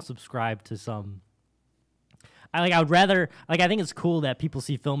 I won't subscribe to some. I would rather, like, I think it's cool that people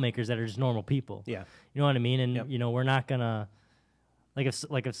see filmmakers that are just normal people. Yeah. You know what I mean? And, you know, we're not going to,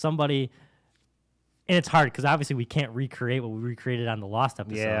 if somebody, and it's hard because obviously we can't recreate what we recreated on the Lost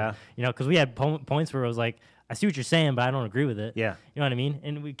episode. Yeah. You know, because we had points where it was like, I see what you're saying, but I don't agree with it. Yeah. You know what I mean?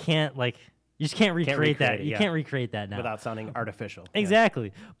 And we can't, like, you just can't recreate that. You can't recreate that now. Without sounding artificial.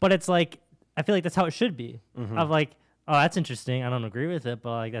 Exactly. But it's like, I feel like that's how it should be. Of like, oh, that's interesting. I don't agree with it,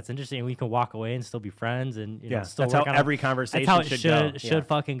 but like that's interesting. We can walk away and still be friends, and you know, still that's work how on every it. conversation That's how it should go. should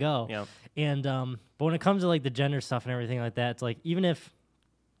fucking go. Yeah. And but when it comes to like the gender stuff and everything like that, it's like even if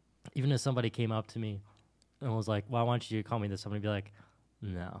somebody came up to me and was like, "Well, I want you to call me this," I'm gonna be like,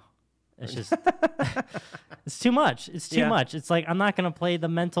 "No." It's just, it's too much. It's too much. It's like, I'm not going to play the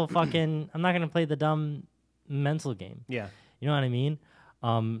mental fucking, I'm not going to play the dumb mental game. Yeah. You know what I mean?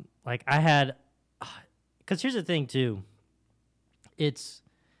 Like I had, cause here's the thing too.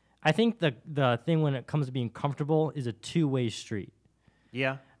 I think the thing when it comes to being comfortable is a two-way street.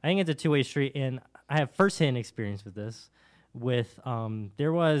 Yeah. I think it's a two-way street. And I have firsthand experience with this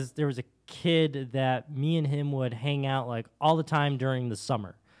there was a kid that me and him would hang out like all the time during the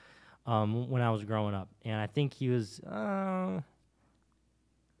summer. When I was growing up. And I think he was 2 or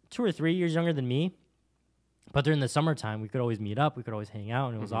 3 years younger than me. But during the summertime, we could always meet up. We could always hang out,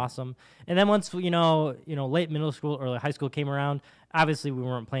 and it was awesome. And then once, late middle school or high school came around, obviously we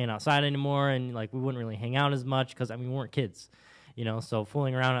weren't playing outside anymore, and like we wouldn't really hang out as much because, we weren't kids. So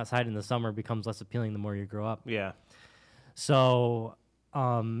fooling around outside in the summer becomes less appealing the more you grow up. Yeah. So,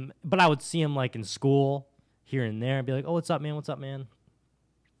 but I would see him like in school here and there and be like, "Oh, what's up, man? What's up, man?"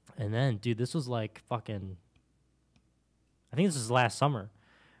 And then, dude, this was like fucking, I think this was last summer,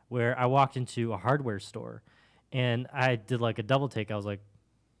 where I walked into a hardware store and I did like a double take. I was like,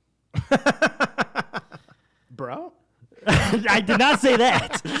 bro? I did not say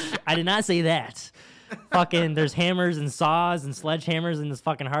that. I did not say that. Fucking, there's hammers and saws and sledgehammers in this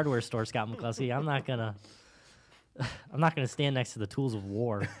fucking hardware store, Scott McCloskey. I'm not gonna stand next to the tools of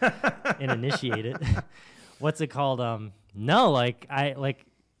war and initiate it. What's it called? No, like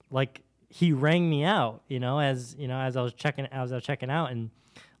he rang me out, as I was checking out, and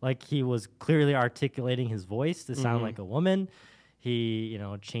like he was clearly articulating his voice to sound like a woman. He,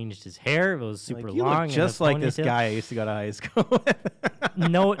 changed his hair. It was super you long. Look just like this guy I used to go to high school with.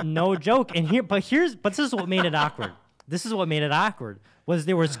 No joke. And this is what made it awkward. This is what made it awkward was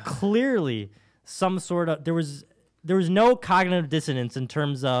there was clearly some sort of there was no cognitive dissonance in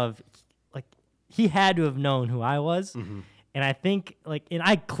terms of like he had to have known who I was. Mm-hmm. And I think, and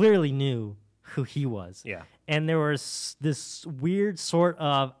I clearly knew who he was. Yeah. And there was this weird sort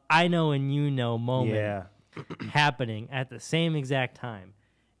of I know and you know moment happening at the same exact time.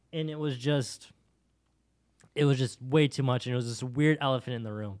 And it was just way too much. And it was this weird elephant in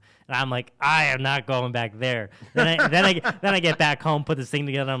the room. And I'm like, I am not going back there. Then I get back home, put this thing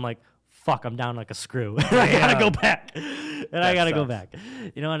together. And I'm like, fuck, I'm down like a screw. I gotta go back. And I gotta go back.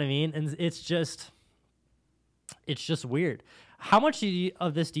 You know what I mean? And it's just weird. How much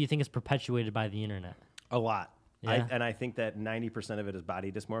of this do you think is perpetuated by the internet? A lot. Yeah. I think that 90% of it is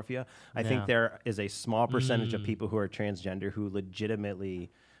body dysmorphia. I think there is a small percentage of people who are transgender who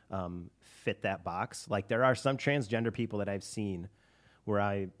legitimately fit that box. Like there are some transgender people that I've seen where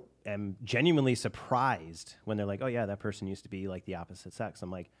I am genuinely surprised when they're like, oh yeah, that person used to be like the opposite sex.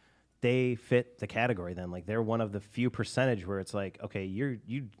 I'm like, they fit the category then. Like they're one of the few percentage where it's like, okay,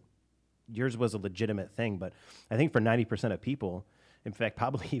 yours was a legitimate thing. But I think for 90% of people, in fact,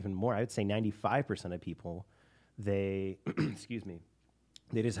 probably even more, I would say 95% of people, they, excuse me,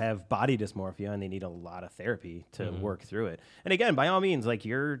 they just have body dysmorphia and they need a lot of therapy to work through it. And again, by all means, like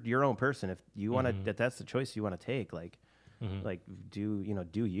you're your own person. If you want to, that's the choice you want to take, like do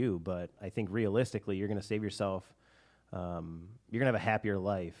you, but I think realistically, you're going to save yourself. You're going to have a happier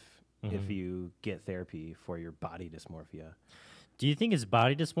life if you get therapy for your body dysmorphia. Do you think it's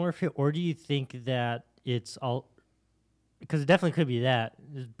body dysmorphia, or do you think that it's all, because it definitely could be that,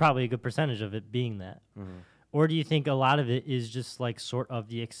 there's probably a good percentage of it being that. Or do you think a lot of it is just like sort of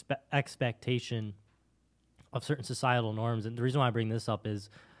the expectation of certain societal norms? And the reason why I bring this up is,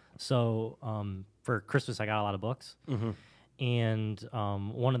 so for Christmas I got a lot of books, and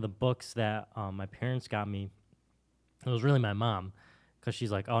one of the books that my parents got me, it was really my mom, because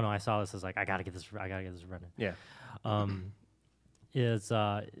she's like, oh no, I saw this. I was like, I gotta get this running. Yeah.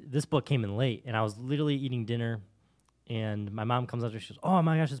 This book came in late, and I was literally eating dinner, and my mom comes up to me, she goes, oh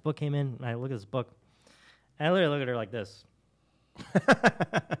my gosh, this book came in, and I look at this book. And I literally look at her like this.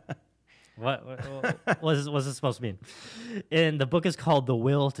 What's this supposed to mean? And the book is called The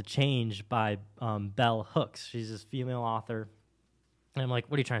Will to Change by Bell Hooks. She's this female author. And I'm like,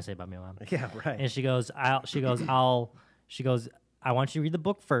 what are you trying to say about me, Mom? Yeah, right. And she goes, I want you to read the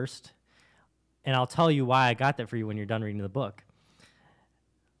book first, and I'll tell you why I got that for you when you're done reading the book.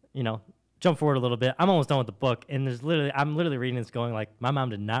 Jump forward a little bit. I'm almost done with the book, and I'm literally reading this going like, my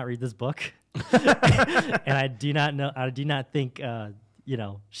mom did not read this book. And I do not think,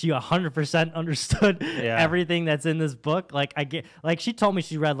 she 100% understood everything that's in this book. Like she told me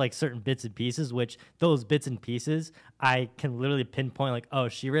she read like certain bits and pieces, which those bits and pieces I can literally pinpoint like, oh,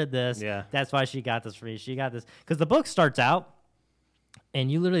 she read this. Yeah. That's why she got this for me. She got this. Because the book starts out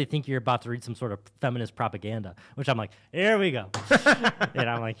and you literally think you're about to read some sort of feminist propaganda, which I'm like, here we go. And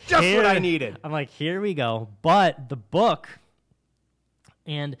I'm like, just what I needed. I'm like, here we go. But the book,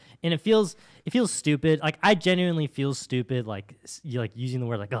 and it feels stupid. Like I genuinely feel stupid, like using the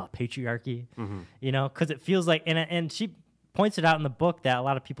word like, oh, patriarchy, because it feels like, and she points it out in the book that a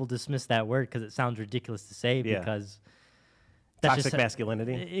lot of people dismiss that word because it sounds ridiculous to say because. Toxic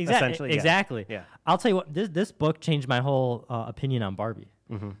masculinity, essentially. Exactly. Yeah. I'll tell you what. This book changed my whole opinion on Barbie.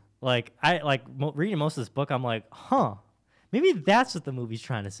 Like reading most of this book, I'm like, huh, maybe that's what the movie's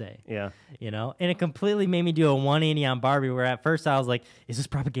trying to say. Yeah. And it completely made me do a 180 on Barbie. Where at first I was like, is this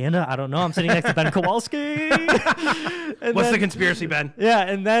propaganda? I don't know. I'm sitting next to Ben McCloskey. What's the conspiracy, Ben? Yeah.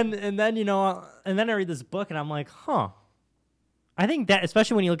 And then I read this book and I'm like, huh. I think that,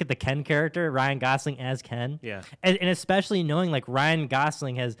 especially when you look at the Ken character, Ryan Gosling as Ken, and especially knowing like Ryan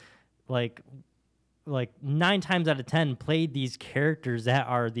Gosling has like 9 times out of 10 played these characters that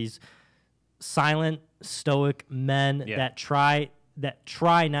are these silent, stoic men that try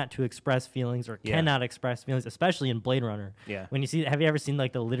not to express feelings or cannot express feelings, especially in Blade Runner. Yeah. When you see, have you ever seen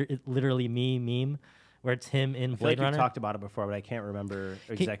like the literally me meme? Where it's him in Blade Runner. You talked about it before, but I can't remember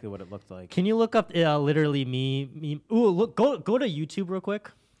exactly what it looked like. Can you look up literally me? Ooh, look, go to YouTube real quick.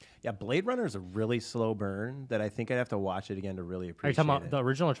 Yeah, Blade Runner is a really slow burn that I think I'd have to watch it again to really appreciate it. Are you talking about the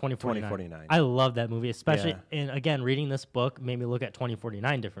original or 2049? 2049. I love that movie, especially, and again, reading this book made me look at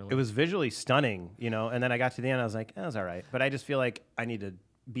 2049 differently. It was visually stunning, and then I got to the end, I was like, that was all right. But I just feel like I need to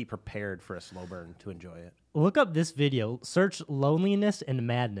be prepared for a slow burn to enjoy it. Look up this video. Search loneliness and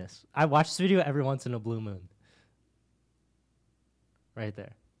madness. I watch this video every once in a blue moon. Right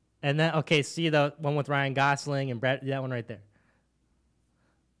there. And then, okay, see the one with Ryan Gosling and Brad, that one right there.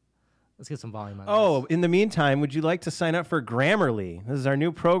 Let's get some volume on this. Oh, in the meantime, would you like to sign up for Grammarly? This is our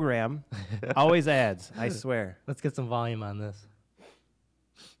new program. Always ads, I swear. Let's get some volume on this.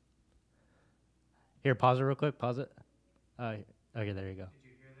 Here, pause it real quick. Pause it. Okay, there you go. Did you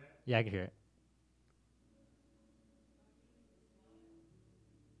hear that? Yeah, I can hear it.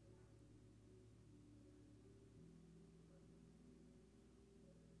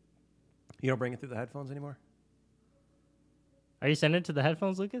 You don't bring it through the headphones anymore? Are you sending it to the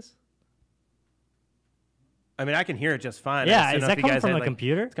headphones, Lucas? I mean, I can hear it just fine. Yeah, is that coming from a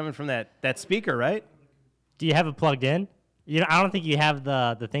computer? It's coming from that speaker, right? Do you have it plugged in? I don't think you have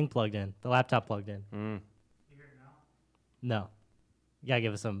the thing plugged in, the laptop plugged in. You hear it now? No. You gotta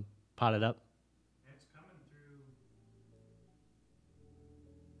give us some, pot it up. It's coming through.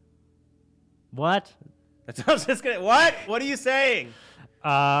 What? That's I was just gonna. What? What are you saying?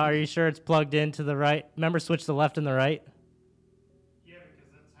 Are you sure it's plugged in to the right? Remember, switch the left and the right. Yeah,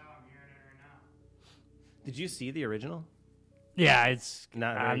 because that's how I'm hearing it right now. Did you see the original? Yeah, it's. I'm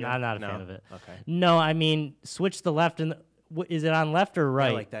not a fan of it. Okay. No, I mean, switch the left and. Is it on left or right?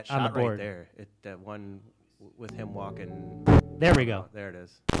 Yeah, like that shot on the board? Right there. That one with him walking. There we go. There it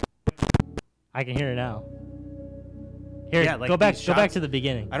is. I can hear it now. Here, yeah, like go back to the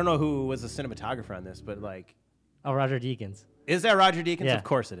beginning. I don't know who was the cinematographer on this, but like. Oh, Roger Deakins. Is that Roger Deakins? Yeah. Of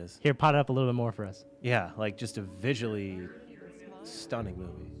course it is. Here, pot it up a little bit more for us. Yeah, like just a visually stunning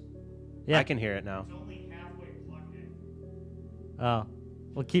movie. Yeah. I can hear it now. It's only halfway plugged in. Oh.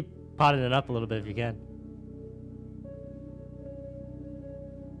 Well, keep potting it up a little bit if you can.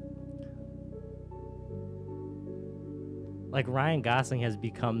 Like, Ryan Gosling has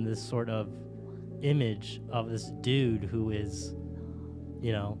become this sort of image of this dude who is,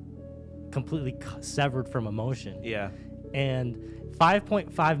 completely severed from emotion. Yeah. And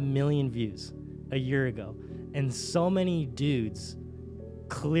 5.5 million views a year ago. And so many dudes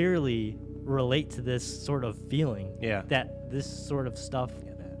clearly relate to this sort of feeling. Yeah. That this sort of stuff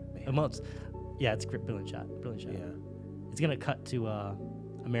emotes. Yeah, it's a brilliant shot. Brilliant shot. Yeah. It's going to cut to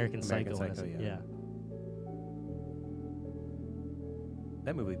American Psycho. Yeah.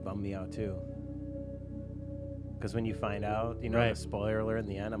 That movie bummed me out too. Because when you find out, the spoiler alert in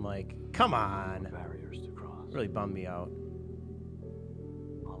the end, I'm like, come on. Barriers to cross. Really bummed me out.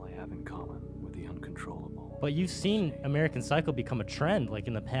 All I have in common with the uncontrollable. But you've seen American Psycho become a trend, like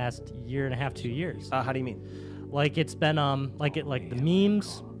in the past year and a half, 2 years. How do you mean? Like it's been like the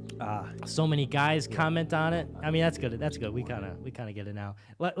memes. So many guys comment on it. I mean, that's good. That's good. We kind of get it now.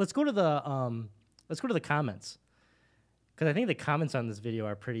 Let's go to the comments. Because I think the comments on this video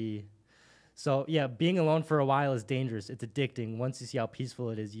are pretty. So, yeah, being alone for a while is dangerous. It's addicting. Once you see how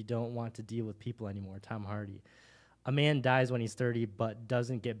peaceful it is, you don't want to deal with people anymore. Tom Hardy. a man dies when he's 30 but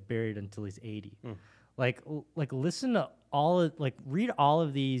doesn't get buried until he's 80. Like listen to read all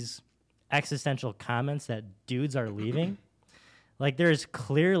of these existential comments that dudes are leaving. Like there's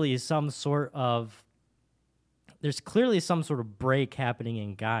clearly some sort of break happening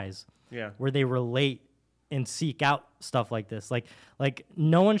in guys where they relate and seek out stuff like this. Like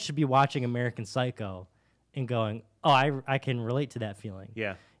no one should be watching American Psycho and going, oh, I can relate to that feeling.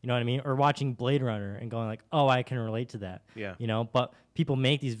 Yeah. You know what I mean? Or watching Blade Runner and going like, oh, I can relate to that. Yeah. You know, but people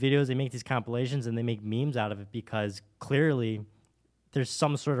make these videos, they make these compilations, and they make memes out of it because clearly there's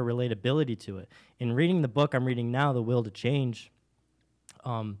some sort of relatability to it. In reading the book I'm reading now, The Will to Change,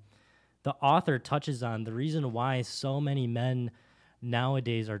 the author touches on the reason why so many men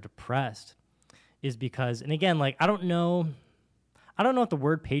nowadays are depressed is because, and again, like I don't know if the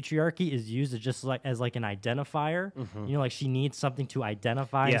word patriarchy is used as an identifier. You know, like she needs something to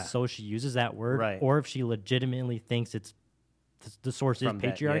identify, so she uses that word, or if she legitimately thinks it's the source is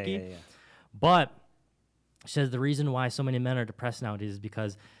patriarchy. But she says the reason why so many men are depressed nowadays is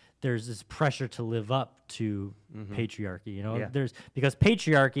because there's this pressure to live up to patriarchy. You know, because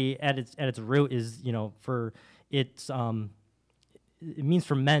patriarchy at its root is, you know, it means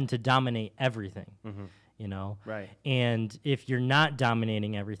for men to dominate everything. You know, and if you're not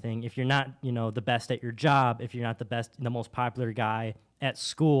dominating everything, if you're not, you know, the best at your job, if you're not the most popular guy at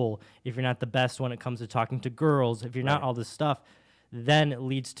school, if you're not the best when it comes to talking to girls, if you're not all this stuff, then it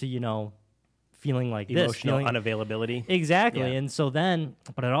leads to, you know, feeling like emotional unavailability. Exactly. And so then,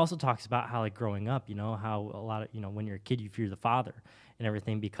 but it also talks about how, like, growing up, you know, how a lot of, you know, when you're a kid, you fear the father and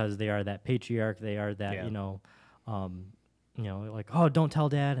everything because they are that patriarch, they are that, you know, like, oh, don't tell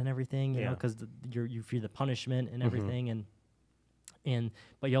dad and everything, you know, because you fear the punishment and everything.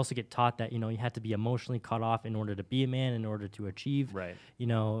 But you also get taught that, you know, you have to be emotionally cut off in order to be a man, in order to achieve, you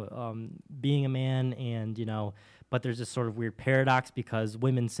know, being a man. And, you know, but there's this sort of weird paradox because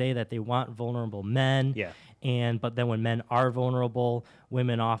women say that they want vulnerable men. But then when men are vulnerable,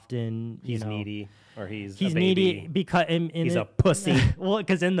 women often, he's needy. Or he's needy because he's a pussy. Well,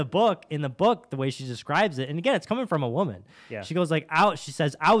 because in the book, the way she describes it, and again, it's coming from a woman. She goes like, she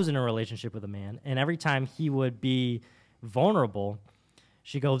says, I was in a relationship with a man, and every time he would be vulnerable,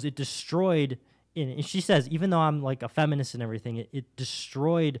 she goes, it destroyed. And she says, even though I'm like a feminist and everything, it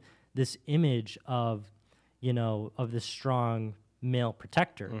destroyed this image of, you know, of this strong male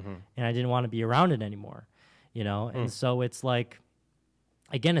protector, and I didn't want to be around it anymore, you know. And so it's like,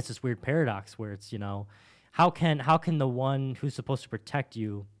 again, it's this weird paradox where it's, you know, how can the one who's supposed to protect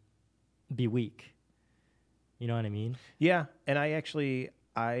you be weak? You know what I mean? Yeah, and I've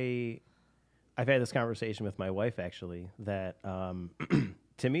had this conversation with my wife actually that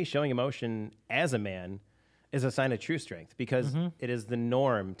to me, showing emotion as a man is a sign of true strength because it is the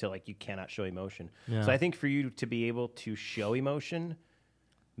norm to, like, you cannot show emotion. So I think for you to be able to show emotion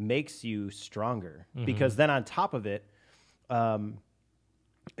makes you stronger because then on top of it,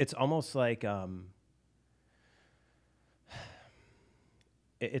 it's almost like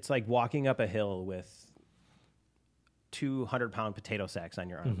it's like walking up a hill with 200-pound potato sacks on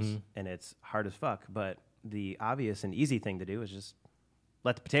your arms, and it's hard as fuck. But the obvious and easy thing to do is just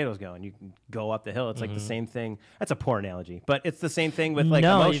let the potatoes go, and you can go up the hill. It's like the same thing. That's a poor analogy, but it's the same thing with like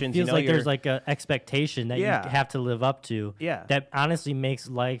emotions. It feels you know, like there's like an expectation that you have to live up to. That honestly makes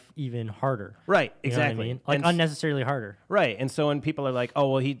life even harder. Right. You exactly. know what I mean? Like unnecessarily harder. Right. And so when people are like, "Oh,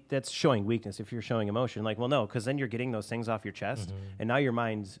 well, that's showing weakness," if you're showing emotion, like, well, no, because then you're getting those things off your chest, and now your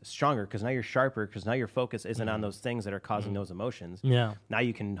mind's stronger because now you're sharper because now your focus isn't on those things that are causing those emotions. Yeah. Now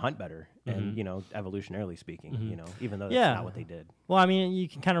you can hunt better, and you know, evolutionarily speaking, you know, even though that's not what they did. Well, I mean, you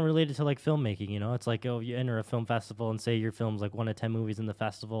can kind of relate it to like filmmaking, you know. It's like, oh, you enter a film festival and say your film's like 1 of 10 movies in the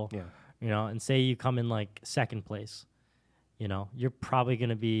festival, you know, and say you come in like second place, you know, you're probably going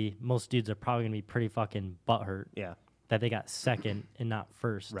to be, most dudes are probably going to be pretty fucking butthurt that they got second and not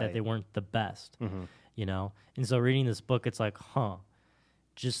first, that they weren't the best, you know. And so reading this book, it's like,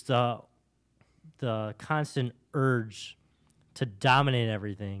 just the constant urge to dominate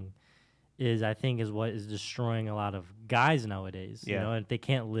everything is what is destroying a lot of guys nowadays. You know, and they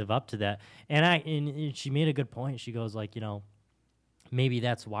can't live up to that. And she made a good point. She goes like, you know, maybe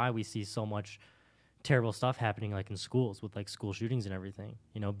that's why we see so much terrible stuff happening like in schools with like school shootings and everything.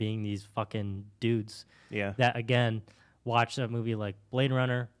 You know, being these fucking dudes that again watch a movie like Blade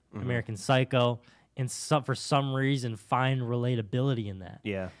Runner, American Psycho, and for some reason find relatability in that.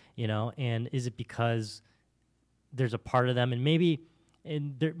 You know, and is it because there's a part of them, and maybe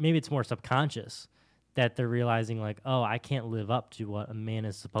it's more subconscious that they're realizing like, oh, I can't live up to what a man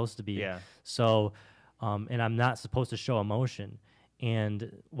is supposed to be. So, and I'm not supposed to show emotion.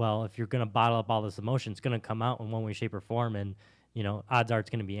 And, well, if you're going to bottle up all this emotion, it's going to come out in one way, shape, or form. And, you know, odds are it's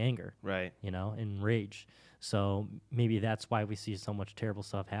going to be anger. Right. You know, and rage. So maybe that's why we see so much terrible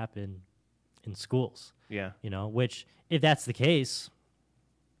stuff happen in schools. Yeah. You know, which, if that's the case,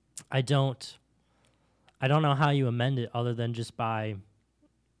 I don't know how you amend it other than just by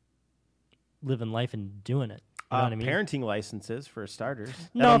living life and doing it. You know what I mean? Parenting licenses for starters.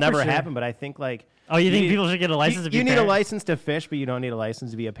 No, That'll for never sure. happen, but I think like... Oh, you think people should get a license to be You need a parent? license to fish, but you don't need a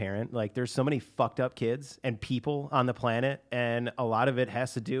license to be a parent. Like, there's so many fucked up kids and people on the planet, and a lot of it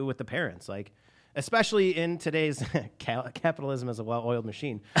has to do with the parents. Like, especially in today's capitalism as a well-oiled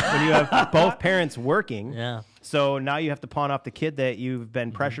machine, when you have both parents working. Yeah. So now you have to pawn off the kid that you've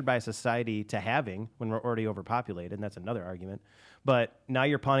been pressured by society to having when we're already overpopulated, and that's another argument. But now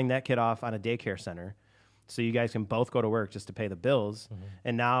you're pawning that kid off on a daycare center, so you guys can both go to work just to pay the bills.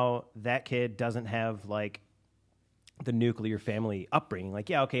 And now that kid doesn't have like the nuclear family upbringing. Like,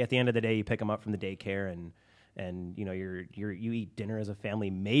 yeah, okay, at the end of the day, you pick them up from the daycare and you know, you eat dinner as a family,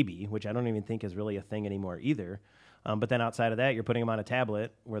 maybe, which I don't even think is really a thing anymore either. But then outside of that, you're putting them on a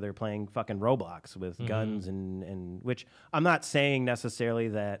tablet where they're playing fucking Roblox with guns and which I'm not saying necessarily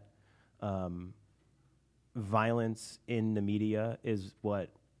that violence in the media is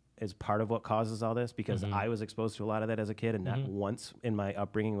part of what causes all this, because I was exposed to a lot of that as a kid, and not once in my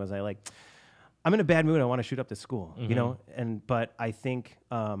upbringing was I like, I'm in a bad mood, I want to shoot up this school, you know? But I think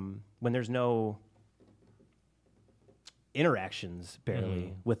when there's no interactions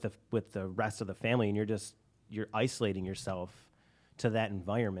barely with the rest of the family, and you're isolating yourself to that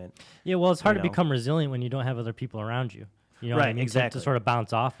environment. Yeah, well, it's hard you to know? become resilient when you don't have other people around you. You know what I Right, mean? exactly. To sort of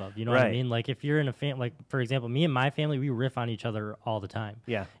bounce off of. You know what I Right. mean? Like, if you're in a family, like, for example, me and my family, we riff on each other all the time.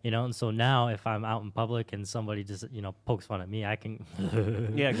 Yeah. You know, and so now if I'm out in public and somebody just, you know, pokes fun at me, I can...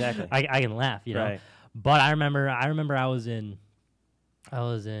 Yeah, exactly. I can laugh, you know? Right. But I remember I was in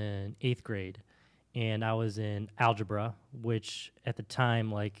 8th grade, and I was in algebra, which at the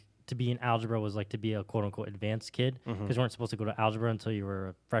time, like, to be in algebra was like to be a quote-unquote advanced kid, because you weren't supposed to go to algebra until you were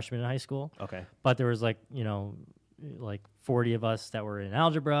a freshman in high school. Okay. But there was, like, you know, like 40 of us that were in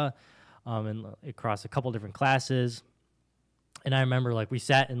algebra, and across a couple different classes. And I remember, like, we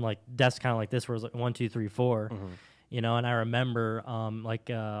sat in, like, desks kind of like this, where it was like 1, 2, 3, 4, you know. And I remember,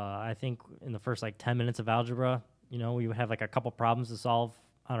 I think in the first like 10 minutes of algebra, you know, we would have like a couple problems to solve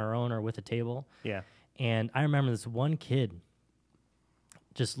on our own or with a table. Yeah. And I remember this one kid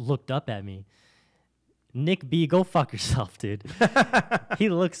just looked up at me. Nick B, go fuck yourself, dude. He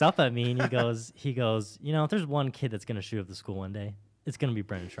looks up at me and he goes, you know, if there's one kid that's gonna shoot up the school one day, it's gonna be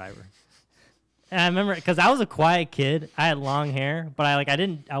Brendan Schreiber. And I remember, because I was a quiet kid, I had long hair, but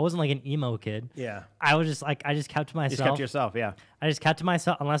I wasn't like an emo kid. Yeah. I was just like, I just kept to myself. You just kept to yourself, yeah. I just kept to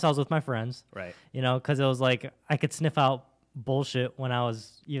myself unless I was with my friends. Right. You know, because it was like I could sniff out bullshit when I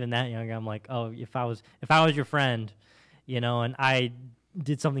was even that young. I'm like, oh, if I was your friend, you know, and I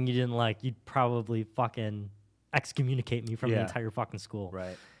did something you didn't like, you'd probably fucking excommunicate me from the entire fucking school.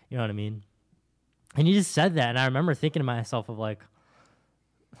 Right. You know what I mean? And you just said that, and I remember thinking to myself of like,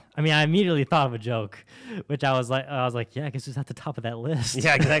 I mean, I immediately thought of a joke, which I was like, yeah, I guess it's at the top of that list.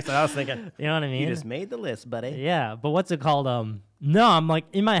 Yeah, exactly. I was thinking. You know what I mean? You just made the list, buddy. Yeah, but what's it called? No, I'm like,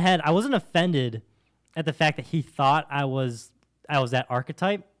 in my head, I wasn't offended at the fact that he thought I was that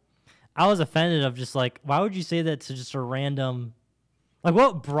archetype. I was offended of just like, why would you say that to just a random, like,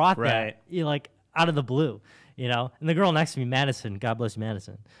 what brought that, you know, like, out of the blue, you know? And the girl next to me, Madison, God bless you,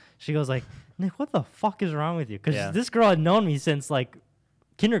 Madison, she goes like, Nick, what the fuck is wrong with you? Because this girl had known me since like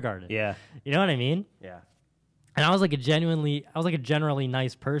kindergarten. Yeah. You know what I mean? Yeah. And I was like a generally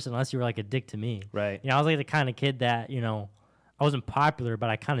nice person, unless you were like a dick to me. Right. You know, I was like the kind of kid that, you know, I wasn't popular, but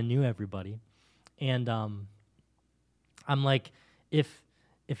I kind of knew everybody. And I'm like, if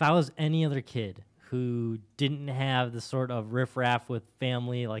I was any other kid who didn't have the sort of riffraff with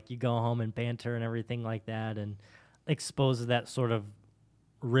family, like you go home and banter and everything like that, and exposed to that sort of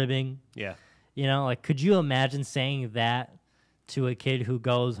ribbing. Yeah. You know, like, could you imagine saying that to a kid who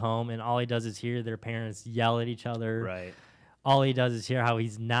goes home and all he does is hear their parents yell at each other? Right. All he does is hear how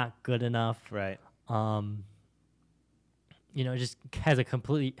he's not good enough. Right. You know, just has a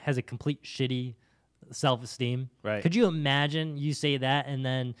complete shitty self-esteem. Right. Could you imagine you say that, and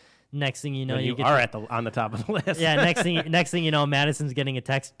then next thing you know, you get are on the top of the list. Yeah. next thing you know, Madison's getting a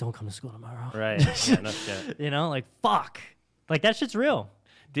text. Don't come to school tomorrow. Right. Yeah, no shit. You know, like, fuck. Like, that shit's real.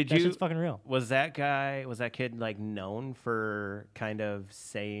 That shit's fucking real. Was that kid like known for kind of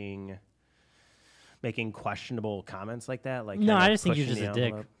making questionable comments like that? Like, no, kind of I just think he was pushing just the a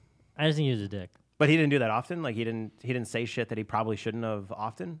dick. envelope? I just think he was a dick. But he didn't do that often. Like, he didn't say shit that he probably shouldn't have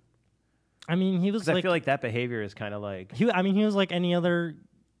often. I mean, he was 'Cause like I feel like that behavior is kind of like he was like any other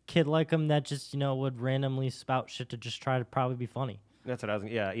kid like him that just would randomly spout shit to just try to probably be funny. that's what I was.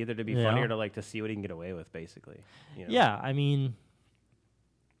 Yeah, either to be You funny know? or to like to see what he can get away with, basically. You know? Yeah, I mean,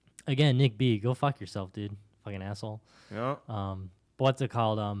 again, Nick B, go fuck yourself, dude. Fucking asshole. Yeah. But what's it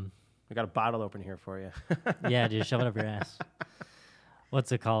called? I got a bottle open here for you. Yeah, dude, shove it up your ass.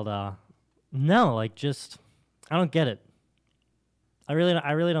 What's it called? No, like just I don't get it. I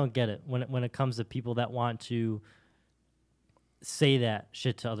really don't get it when it comes to people that want to say that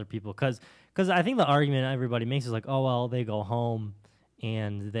shit to other people. Because I think the argument everybody makes is like, oh well, they go home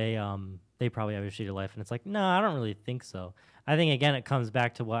and they probably have a shitty life, and it's like, no, I don't really think so. I think again it comes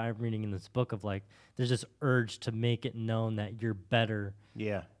back to what I'm reading in this book of like there's this urge to make it known that you're better.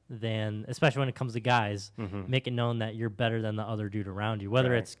 Yeah. Than, especially when it comes to guys, make it known that you're better than the other dude around you,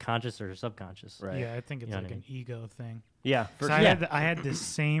 whether it's conscious or subconscious. Right. Yeah, I think it's You know like what I an ego thing. Yeah. For So sure. I had the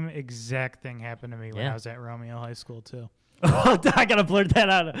same exact thing happen to me when Yeah. I was at Romeo High School too. I gotta blurt that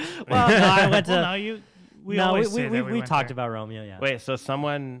out. Well, no, I went to. Well, no, we always say that we went talked there. about Romeo. Yeah. Wait, so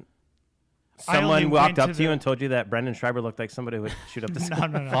someone I only walked went up to to you the- and told you that Brendan Schreiber looked like somebody who would shoot up the sky?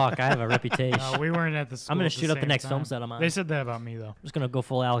 No. Fuck, I have a reputation. No, we weren't at the school. I'm gonna at shoot up the same next time. film set I'm on. They said that about me though. I'm just gonna go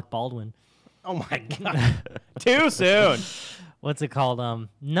full Alec Baldwin. Oh my god. Too soon. What's it called?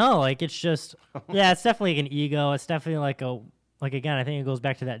 No, like it's just yeah, it's definitely like an ego. It's definitely like again, I think it goes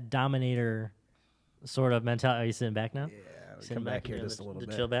back to that dominator sort of mentality. Are you sitting back now? Yeah, Sitting come back here you know, just a little the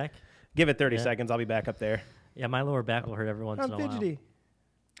bit. chill back. Give it 30 Yeah. seconds. I'll be back up there. Yeah, my lower back will hurt every once in a while.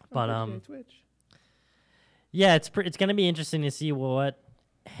 But Twitch. yeah, it's gonna be interesting to see what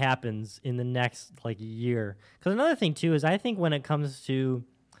happens in the next like year. Because another thing too is I think when it comes to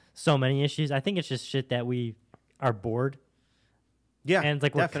so many issues, I think it's just shit that we are bored Yeah, and it's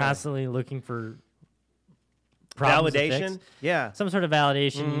like definitely. we're constantly looking for problems to fix. Validation. Yeah. Some sort of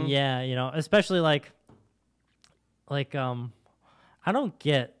validation. Mhm. Yeah, especially like I don't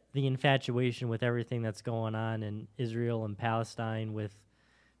get the infatuation with everything that's going on in Israel and Palestine with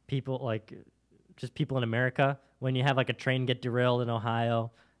people like just people in America. When you have like a train get derailed in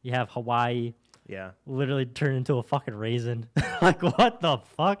Ohio, you have Hawaii Yeah. literally turn into a fucking raisin. Like what the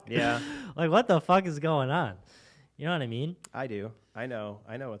fuck? Yeah. Like what the fuck is going on? You know what I mean? I do. I know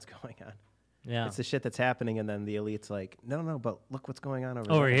what's going on. Yeah. It's the shit that's happening, and then the elite's like, no, but look what's going on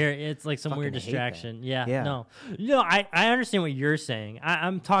over Over there. here, it's like some weird Fucking hate that. distraction. Yeah, Yeah. no. I understand what you're saying.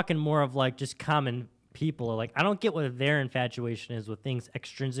 I'm talking more of like just common people. Like, I don't get what their infatuation is with things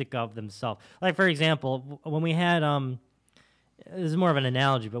extrinsic of themselves. Like, for example, when we had, this is more of an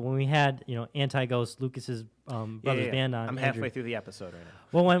analogy, but when we had, Anti-Ghost, Lucas's brother's band on. I'm halfway through the episode right now.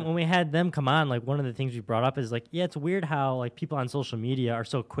 Well, when we had them come on, like one of the things we brought up is like, yeah, it's weird how like people on social media are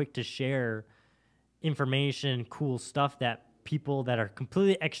so quick to share information, cool stuff that people that are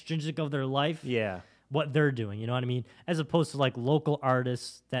completely extrinsic of their life, Yeah. what they're doing. You know what I mean? As opposed to like local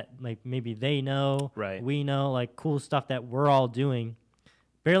artists that like maybe they know, Right. we know, like cool stuff that we're all doing.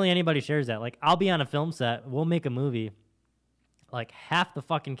 Barely anybody shares that. Like I'll be on a film set, we'll make a movie, like half the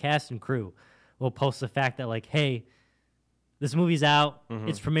fucking cast and crew will post the fact that like, hey, this movie's out,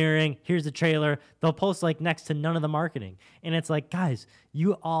 it's premiering, here's the trailer. They'll post like next to none of the marketing. And it's like, guys,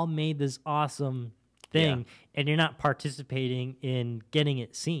 you all made this awesome thing and you're not participating in getting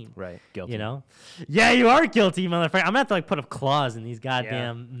it seen. Right. Guilty. You know? Yeah, you are guilty, motherfucker. I'm gonna have to like put a clause in these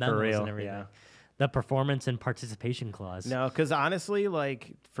goddamn for memos real, and everything. yeah. The performance and participation clause. No, because honestly,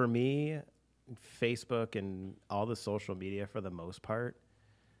 like for me, Facebook and all the social media for the most part,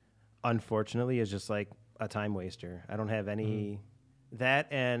 unfortunately, is just like a time waster. I don't have any that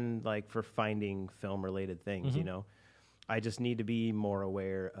and like for finding film related things, I just need to be more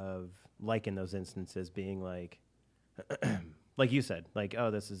aware of like in those instances being like like you said, like,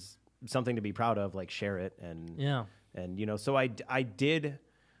 oh, this is something to be proud of, like share it and so I did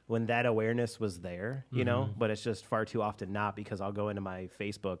when that awareness was there, but it's just far too often not, because I'll go into my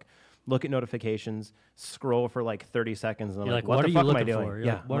Facebook, look at notifications, scroll for like 30 seconds, and I'm You're like, what what are the you fuck am I looking doing? for? You're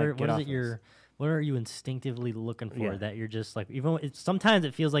Yeah, like, what I'm are, like, what get is off it this. what are you instinctively looking for Yeah. that you're just like, even sometimes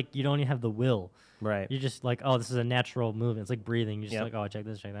it feels like you don't even have the will. Right. You're just like, oh, this is a natural movement. It's like breathing. You're just Yep. like, oh, check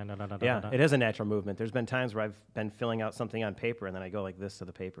this, check that. Da, da, da, Yeah, da, da. it is a natural movement. There's been times where I've been filling out something on paper, and then I go like this to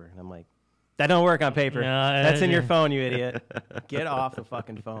the paper, and I'm like, that don't work on paper. No, That's in your yeah. phone, you idiot. Get off the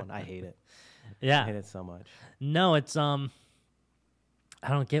fucking phone. I hate it. I Yeah. hate it so much. No, it's I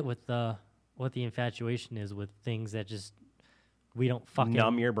don't get what the infatuation is with things that just we don't fucking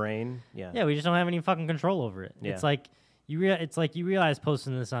Numb your brain. Yeah. Yeah, we just don't have any fucking control over it. Yeah. It's like you realize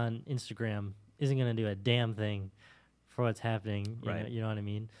posting this on Instagram isn't gonna do a damn thing for what's happening. Right. You know what I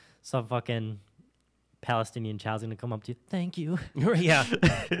mean? Some fucking Palestinian child's gonna come up to you, thank you. Yeah.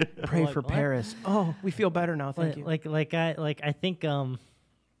 Pray Like, for what? Paris. Oh, we feel better now. Thank you.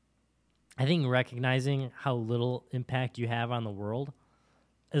 I think recognizing how little impact you have on the world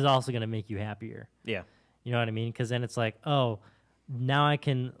is also gonna make you happier. Yeah. You know what I mean? Because then it's like, oh, now I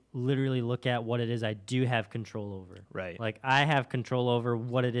can literally look at what it is I do have control over. Right. Like I have control over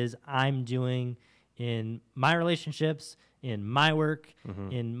what it is I'm doing in my relationships, in my work,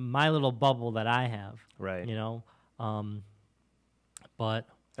 in my little bubble that I have. Right. You know? But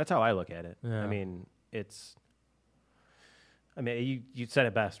That's how I look at it. Yeah. I mean, you said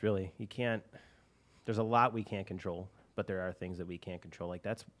it best, really. You can't, there's a lot we can't control, but there are things that we can't control. Like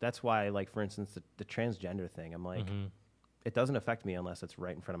that's why, like, for instance, the transgender thing, I'm like, it doesn't affect me unless it's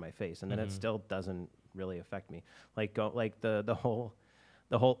right in front of my face. And then it still doesn't really affect me. Like, the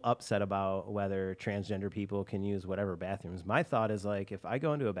whole upset about whether transgender people can use whatever bathrooms. My thought is, like, if I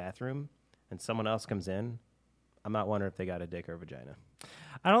go into a bathroom and someone else comes in, I'm not wondering if they got a dick or a vagina.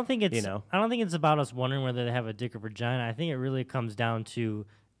 I don't think it's You know? I don't think it's about us wondering whether they have a dick or vagina. I think it really comes down to,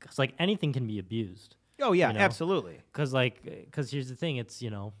 cause like anything can be abused. Oh yeah, You know? absolutely. Cause here's the thing, it's, you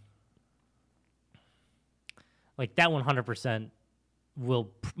know, like that 100%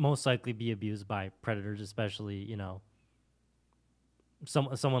 will most likely be abused by predators, especially, you know,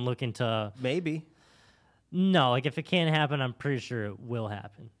 someone looking to. Maybe. No, like if it can't happen, I'm pretty sure it will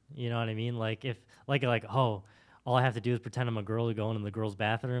happen. You know what I mean? Like if oh, all I have to do is pretend I'm a girl to go into the girl's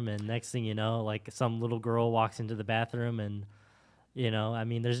bathroom, and next thing you know, like some little girl walks into the bathroom, and you know, I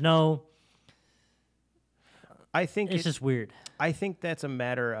mean, there's no. I think it's just weird. I think that's a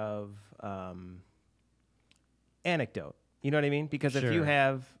matter of anecdote. You know what I mean? Because if you Sure.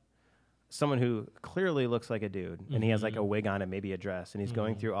 have someone who clearly looks like a dude and he has like a wig on and maybe a dress and he's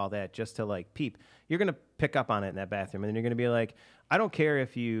going through all that just to like peep, you're going to pick up on it in that bathroom, and then you're going to be like, I don't care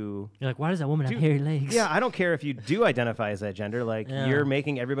if you You're like, why does that woman have hairy legs? Yeah, I don't care if you do identify as that gender. Like, Yeah. you're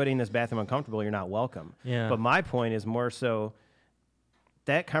making everybody in this bathroom uncomfortable. You're not welcome. Yeah. But my point is more so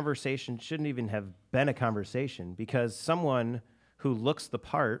that conversation shouldn't even have been a conversation, because someone who looks the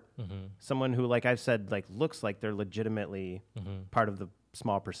part, someone who, like I've said, like looks like they're legitimately part of the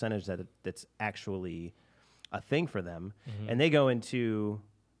small percentage that's actually a thing for them, and they go into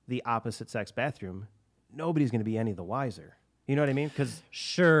the opposite sex bathroom, nobody's going to be any the wiser. You know what I mean? Because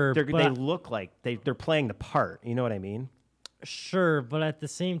Sure, they but look like they're playing the part. You know what I mean? sure, but at the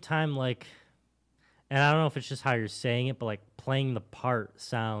same time, like, and I don't know if it's just how you're saying it, but like playing the part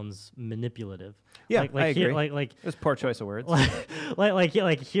sounds manipulative. Yeah, like I agree. Like It was poor choice of words.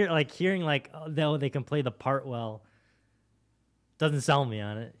 hearing like though they can play the part well doesn't sell me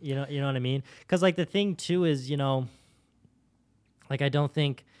on it. You know what I mean? Because like the thing too is, you know, like I don't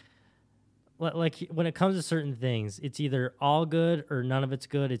think like when it comes to certain things, it's either all good or none of it's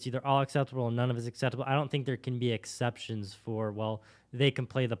good. It's either all acceptable and none of it's acceptable. I don't think there can be exceptions for, well, they can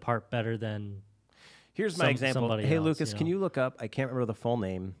play the part better than. Here's my example. somebody Hey, else, Lucas, you know? can you look up? I can't remember the full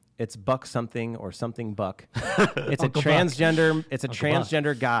name. It's Buck something or something Buck. It's Uncle a Buck. transgender. It's a Uncle Buck.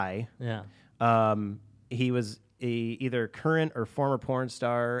 transgender guy. Yeah. He was either current or former porn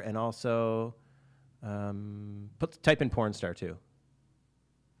star, and also type in porn star too.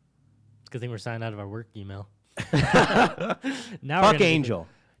 It's a good thing we're signed out of our work email. Now we're Buck gonna Angel.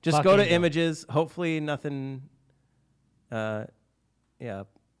 Just Buck go to Angel. images. Hopefully nothing. Yeah,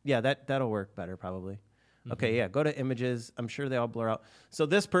 that'll work better probably. Okay, yeah, go to images. I'm sure they all blur out. So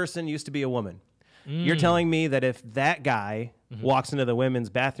this person used to be a woman. You're telling me that if that guy walks into the women's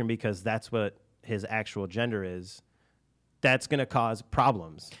bathroom because that's what his actual gender is, that's going to cause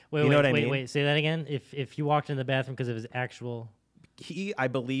problems. Wait, you know what I mean? Wait, say that again. If he walked in the bathroom because of his actual. He, I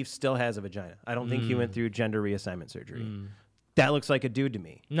believe, still has a vagina. I don't think he went through gender reassignment surgery. That looks like a dude to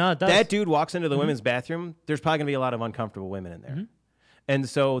me. No, it does. That dude walks into the women's bathroom, there's probably going to be a lot of uncomfortable women in there. And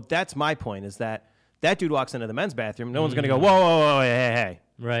so that's my point, is that dude walks into the men's bathroom, no one's going to go, whoa, hey.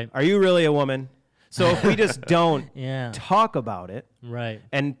 Right. Are you really a woman? So if we just don't Yeah. talk about it, Right.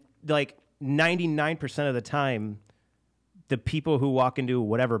 and like 99% of the time, the people who walk into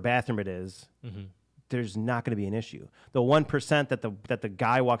whatever bathroom it is, there's not going to be an issue. The 1% that the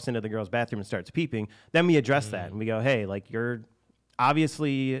guy walks into the girl's bathroom and starts peeping, then we address that and we go, hey, like, you're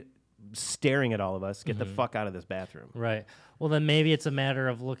obviously staring at all of us. Get the fuck out of this bathroom. Right. Well, then maybe it's a matter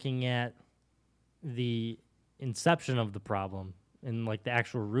of looking at the inception of the problem and like the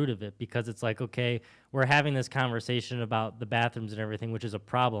actual root of it, because it's like, okay, we're having this conversation about the bathrooms and everything, which is a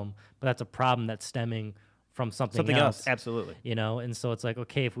problem, but that's a problem that's stemming from something else. Absolutely. You know, and so it's like,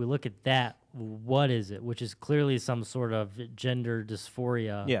 okay, if we look at that, what is it? Which is clearly some sort of gender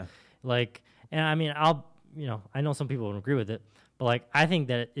dysphoria. Yeah. Like, and I mean, I know some people don't agree with it, but like, I think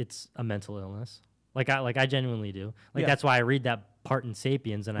that it's a mental illness. I genuinely do. Like Yeah. that's why I read that part in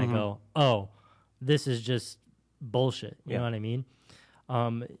Sapiens and I go, oh, this is just bullshit. You know what I mean?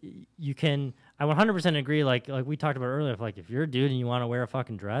 You can. I 100% agree. Like we talked about earlier. If you're a dude and you want to wear a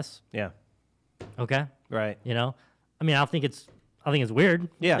fucking dress, Yeah. okay, Right. you know. I mean, I think it's weird.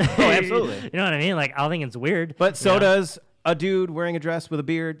 Yeah. Oh, absolutely. You know what I mean? Like I think it's weird. But so you know? does a dude wearing a dress with a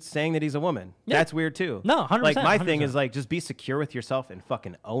beard saying that he's a woman. Yeah. That's weird too. No, 100%. Like my thing 100%. is like just be secure with yourself and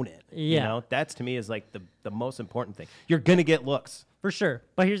fucking own it. You Yeah. know, that's to me is like the most important thing. You're gonna get looks. For sure.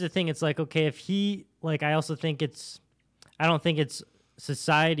 But here's the thing. It's like, okay, if he, like, I also think I don't think it's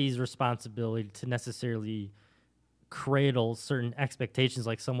society's responsibility to necessarily cradle certain expectations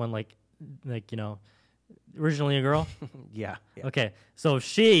like someone like, you know, originally a girl. Yeah. Okay. So if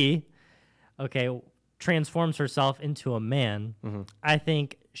she, transforms herself into a man, I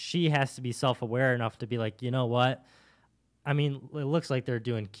think she has to be self-aware enough to be like, you know what? I mean, it looks like they're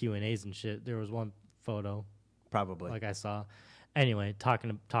doing Q&As and shit. There was one photo Probably. like I saw. Anyway,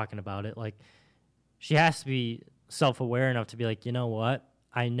 talking about it, like she has to be self-aware enough to be like, you know what?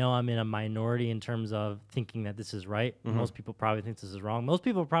 I know I'm in a minority in terms of thinking that this is right. Most people probably think this is wrong. Most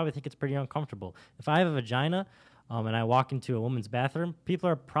people probably think it's pretty uncomfortable. If I have a vagina and I walk into a woman's bathroom, people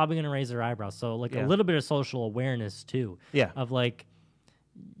are probably going to raise their eyebrows. So like a little bit of social awareness too. Yeah. Of like,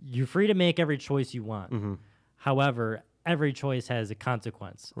 you're free to make every choice you want. However, every choice has a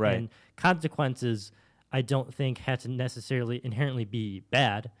consequence. Right. And consequences, I don't think had to necessarily inherently be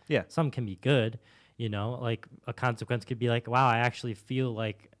bad. Yeah. Some can be good, you know, like a consequence could be like, wow, I actually feel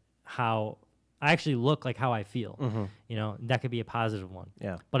like I actually look like how I feel, you know, that could be a positive one.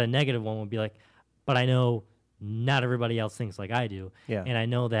 Yeah. But a negative one would be like, but I know not everybody else thinks like I do. Yeah. And I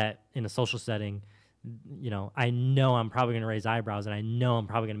know that in a social setting, you know, I know I'm probably going to raise eyebrows and I know I'm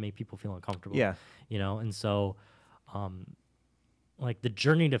probably going to make people feel uncomfortable. Yeah. You know, and so, like the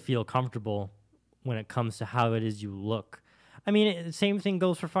journey to feel comfortable when it comes to how it is you look. I mean, the same thing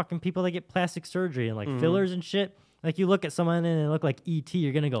goes for fucking people that get plastic surgery and like fillers and shit. Like you look at someone and they look like E.T.,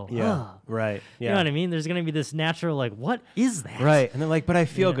 you're going to go, Yeah. "Ugh." Right. Yeah. You know what I mean? There's going to be this natural, like, what is that? Right. And they're like, but I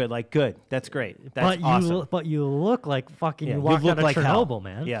feel good. Like, good. That's great. That's awesome. But you look like fucking, Yeah, you you walked look out of like hell. Chernobyl,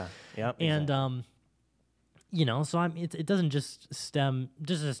 man. Yeah. Yeah. And, exactly. you know, so it doesn't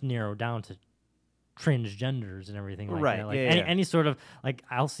just narrow down to transgenders and everything like Right, that. Like yeah, any sort of, like,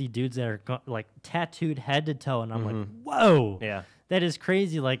 I'll see dudes that are like tattooed head to toe and I'm like, whoa. Yeah. That is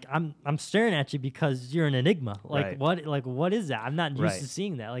crazy. Like I'm staring at you because you're an enigma. Like Right. what is that? I'm not used Right. to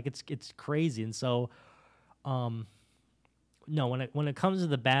seeing that. Like it's crazy. And so no, when it comes to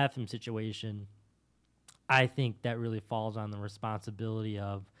the bathroom situation, I think that really falls on the responsibility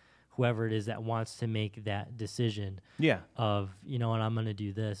of whoever it is that wants to make that decision Yeah. of, you know, and I'm going to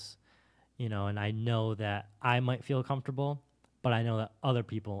do this, you know, and I know that I might feel comfortable, but I know that other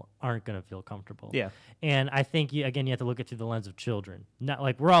people aren't going to feel comfortable. Yeah. And I think, you have to look at it through the lens of children. Not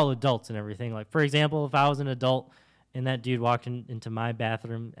like we're all adults and everything. Like, for example, if I was an adult and that dude walked into my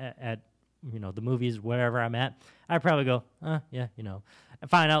bathroom at you know, the movies, wherever I'm at, I'd probably go, yeah, you know. And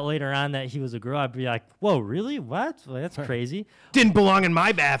find out later on that he was a girl, I'd be like, whoa, really? What? Well, that's crazy. Didn't belong in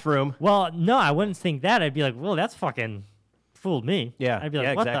my bathroom. Well, no, I wouldn't think that. I'd be like, well, that's fucking fooled me. Yeah, I'd be like,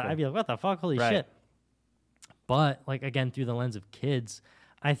 yeah, what exactly. the? I'd be like, what the fuck? Holy Right. shit. But like again, through the lens of kids,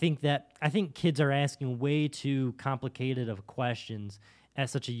 I think kids are asking way too complicated of questions at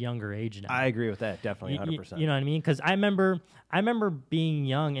such a younger age now. I agree with that. Definitely. 100%. You know what I mean? Because I remember being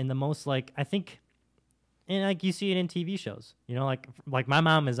young and the most like I think, and like you see it in TV shows. You know, like my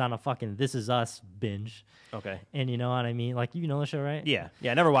mom is on a fucking This Is Us binge, Okay. and you know what I mean? Like you know the show, right? Yeah.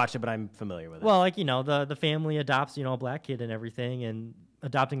 Yeah. I never watched it, but I'm familiar with it. Well, like, you know, the family adopts, you know, a black kid and everything, and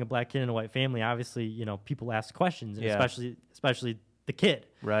adopting a black kid in a white family, obviously, you know, people ask questions, and Yeah. especially the kid.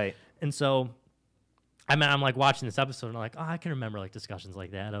 Right. And so, I'm like watching this episode, and I'm like, oh, I can remember like discussions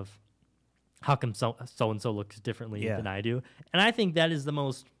like that of how come so and so looks differently Yeah. than I do, and I think that is the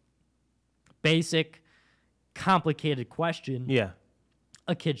most basic, complicated question Yeah.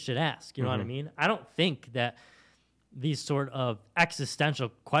 a kid should ask. You know what I mean? I don't think that these sort of existential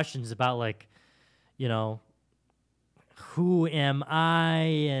questions about like, you know, who am I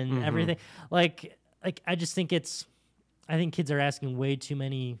and everything. Like I just think I think kids are asking way too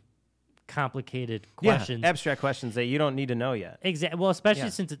many complicated questions. Yeah. Abstract questions that you don't need to know yet. Exactly. Well, especially Yeah.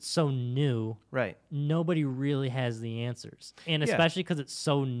 since it's so new, Right. nobody really has the answers. And Yeah. especially because it's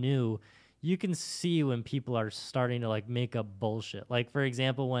so new, you can see when people are starting to like make up bullshit. Like, for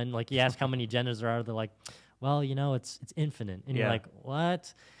example, when like you ask how many genders there are, they're like, well, you know, it's infinite. And you're Yeah. like,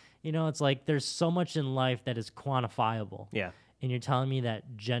 what? You know, it's like there's so much in life that is quantifiable. Yeah. And you're telling me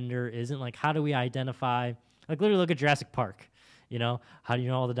that gender isn't. Like, how do we identify? Like, literally look at Jurassic Park. You know, how do you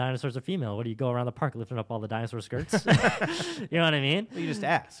know all the dinosaurs are female? What do you go around the park lifting up all the dinosaur skirts? You know what I mean? Well, you just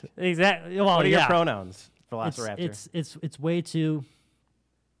ask. Exactly. Well, What are yeah. your pronouns, Velociraptor? It's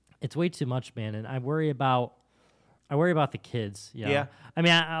way too much, man. And I worry about the kids. You know? Yeah. I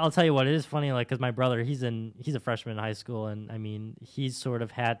mean, I'll tell you what, it is funny, like, because my brother, he's a freshman in high school, and I mean, he's sort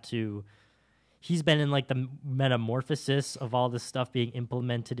of he's been in like the metamorphosis of all this stuff being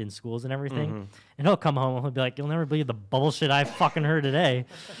implemented in schools and everything. And he'll come home and he'll be like, "You'll never believe the bullshit I fucking heard today."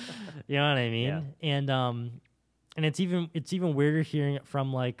 You know what I mean? Yeah. And it's even weirder hearing it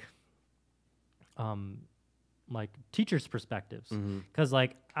from like teachers' perspectives, because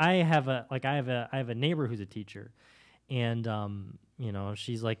like I have a neighbor who's a teacher, and you know,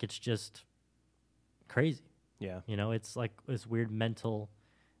 she's like, it's just crazy. Yeah. You know, it's like this weird mental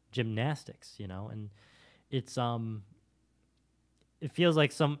gymnastics, you know, and it's it feels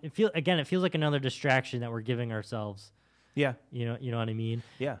like another distraction that we're giving ourselves. Yeah. You know what I mean?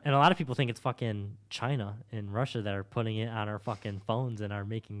 Yeah. And a lot of people think it's fucking China and Russia that are putting it on our fucking phones and are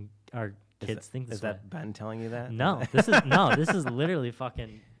making our kids think this Is way. that Ben telling you that? No, this is literally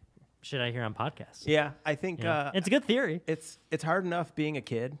fucking shit I hear on podcasts. Yeah, I think It's a good theory. it's hard enough being a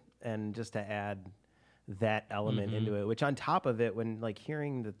kid, and just to add that element into it, which on top of it, when like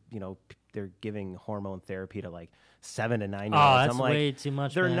hearing that, you know, they're giving hormone therapy to like 7 to 9 year olds, that's I'm like, way too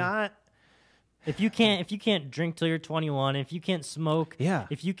much. they're man. not. If you can't drink till you're 21, if you can't smoke, Yeah.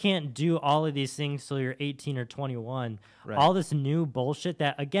 if you can't do all of these things till you're 18 or 21, Right. all this new bullshit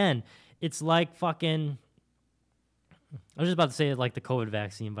that, again, it's like fucking. I was just about to say it like the COVID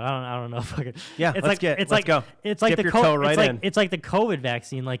vaccine, but I don't know. Fucking, Yeah, it's let's like let's go. It's like Dip the your toe right in. It's like the COVID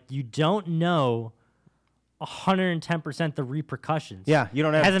vaccine. Like, you don't know 110% the repercussions. Yeah, you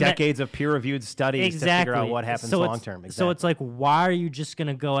don't have Hasn't been- decades of peer-reviewed studies to figure out what happens long term. So it's like, why are you just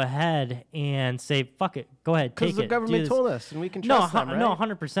gonna go ahead and say, "Fuck it, go ahead, take because it"? the government do told us, and we can No, trust them, right? no,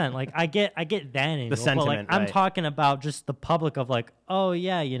 100%. Like, I get that angle, but like, sentiment, I'm right. talking about just the public of like, oh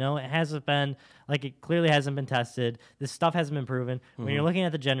yeah, you know, it hasn't been like, it clearly hasn't been tested. This stuff hasn't been proven. When you're looking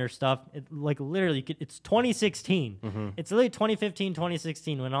at the gender stuff, like literally, it's 2016. It's literally 2015,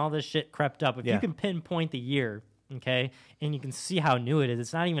 2016 when all this shit crept up. If you Yeah. can pinpoint the year. Okay, and you can see how new it is.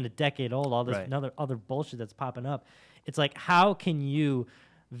 It's not even a decade old. All this Right. other bullshit that's popping up. It's like, how can you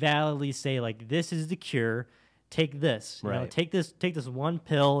validly say like, this is the cure? Take this, you know, Right. take this one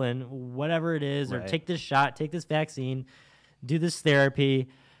pill and whatever it is, or Right. take this shot, take this vaccine, do this therapy.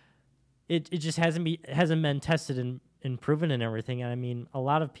 It just hasn't been tested and proven and everything. And I mean, a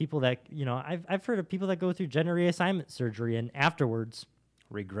lot of people that, you know, I've heard of people that go through gender reassignment surgery and afterwards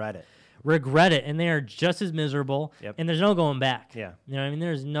regret it. regret it, and they are just as miserable. Yep. And there's no going back. Yeah. You know what I mean?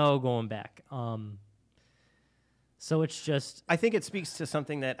 There's no going back. So it's just, I think it speaks to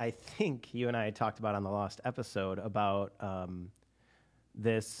something that I think you and I talked about on the Lost episode about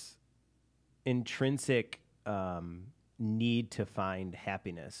this intrinsic need to find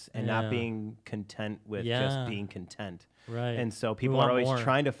happiness and not Yeah. being content with Yeah. just being content. right. And so We people want are always more.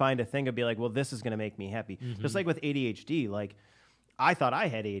 trying to find a thing and be like, well, this is going to make me happy. Just like with ADHD, like I thought I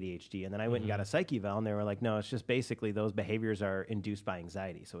had ADHD, and then I went and got a psych eval, and they were like, no, it's just basically those behaviors are induced by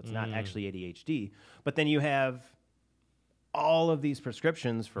anxiety. So it's not actually ADHD. But then you have all of these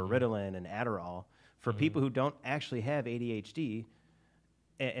prescriptions for Ritalin and Adderall for people who don't actually have ADHD,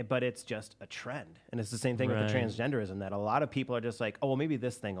 but it's just a trend. And it's the same thing with the Right. transgenderism, that a lot of people are just like, oh, well, maybe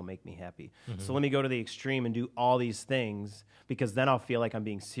this thing will make me happy. So let me go to the extreme and do all these things, because then I'll feel like I'm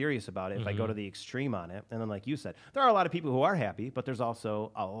being serious about it if I go to the extreme on it. And then, like you said, there are a lot of people who are happy, but there's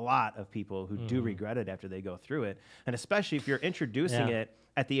also a lot of people who do regret it after they go through it. And especially if you're introducing Yeah. it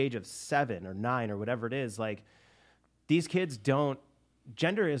at the age of 7 or 9 or whatever it is, like, these kids don't,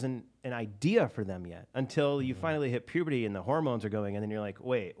 gender isn't an idea for them yet until you finally hit puberty and the hormones are going, and then you're like,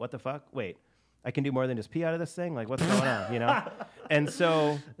 wait, what the fuck? Wait, I can do more than just pee out of this thing? Like, what's going on, you know? And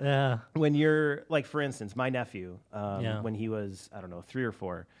so Yeah. when you're, like, for instance, my nephew, Yeah. when he was, I don't know, 3 or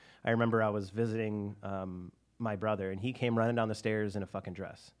 4, I remember I was visiting my brother, and he came running down the stairs in a fucking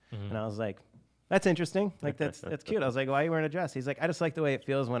dress. And I was like, that's interesting. Like, that's cute. I was like, why are you wearing a dress? He's like, I just like the way it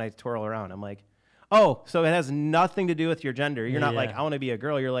feels when I twirl around. I'm like, oh, so it has nothing to do with your gender. You're not like, Yeah. I want to be a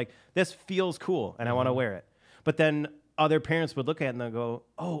girl. You're like, this feels cool, and I want to wear it. But then other parents would look at it and they'll go,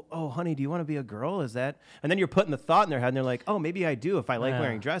 oh, honey, do you want to be a girl? Is that? And then you're putting the thought in their head, and they're like, oh, maybe I do. If I like Yeah.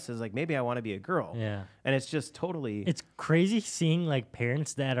 wearing dresses, like, maybe I want to be a girl. Yeah. And it's just totally. It's crazy seeing like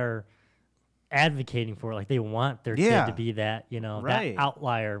parents that are advocating for it. Like, they want their Yeah. kid to be that, you know, Right. that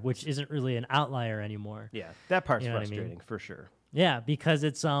outlier, which isn't really an outlier anymore. Yeah, that part's You know what I mean? frustrating for sure. Yeah, because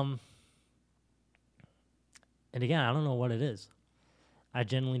it's and again, I don't know what it is. I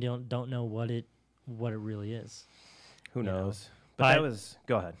genuinely don't know what it really is. Who You know? knows? But that was,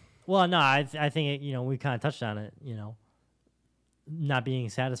 go ahead. Well, no, I think, we kind of touched on it, not being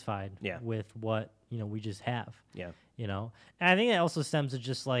satisfied with what, we just have. Yeah. And I think it also stems to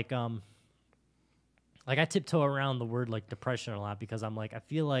just like I tiptoe around the word like depression a lot because I'm like, I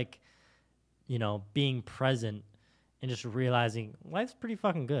feel like, being present and just realizing life's pretty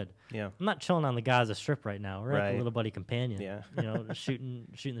fucking good. Yeah. I'm not chilling on the Gaza Strip right now. We're like Right. a little buddy companion. Yeah. Shooting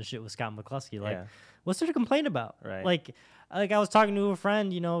the shit with Scott McCloskey. Like, Yeah. what's there to complain about? Right. Like I was talking to a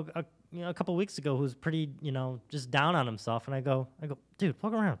friend, a couple weeks ago who's pretty, just down on himself, and I go, dude,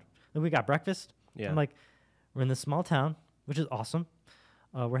 look around. Like, we got breakfast. Yeah. I'm like, we're in this small town, which is awesome.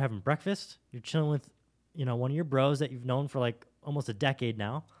 We're having breakfast. You're chilling with, one of your bros that you've known for like almost a decade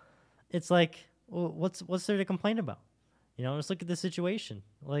now. It's like, well, what's there to complain about? Just look at the situation.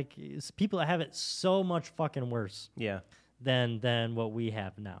 Like, it's people that have it so much fucking worse. Yeah. Than what we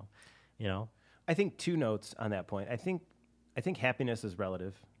have now. I think 2 notes on that point. I think happiness is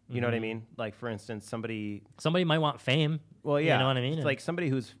relative. You know what I mean? Like, for instance, somebody might want fame. Well, yeah. You know what I mean? It's like somebody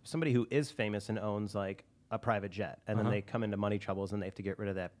who is famous and owns like a private jet, and then they come into money troubles and they have to get rid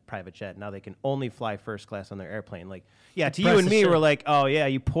of that private jet. Now they can only fly first class on their airplane. Like, yeah, to you and me, we're like, oh yeah,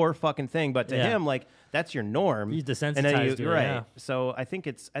 you poor fucking thing. But to him, like, that's your norm. He's desensitized and then to it, right. yeah. So I think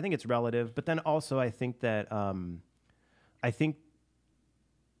it's relative. But then also I think that I think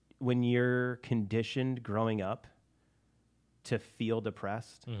when you're conditioned growing up to feel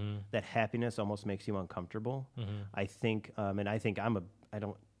depressed, that happiness almost makes you uncomfortable. I think, and I think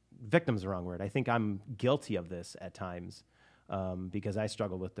victim's the wrong word. I think I'm guilty of this at times because I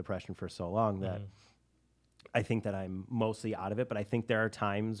struggled with depression for so long that I think that I'm mostly out of it. But I think there are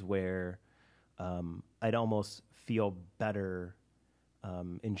times where I'd almost feel better.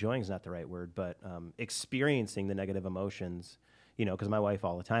 Enjoying is not the right word, but experiencing the negative emotions, because my wife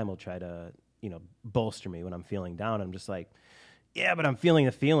all the time will try to, bolster me when I'm feeling down. I'm just like, yeah, but I'm feeling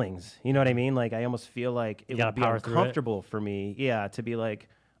the feelings. You know what I mean? Like, I almost feel like it would be uncomfortable for me, to be like,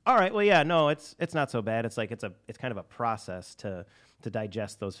 all right, well, yeah, no, it's not so bad. It's like it's kind of a process to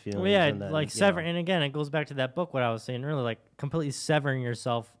digest those feelings. Well, yeah, and then, like severing. And again, it goes back to that book. What I was saying earlier, like completely severing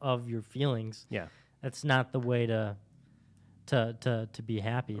yourself of your feelings. Yeah, that's not the way to be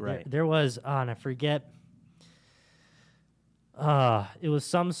happy. Right. There was, and I forget. It was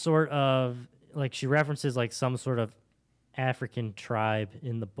some sort of like she references like some sort of African tribe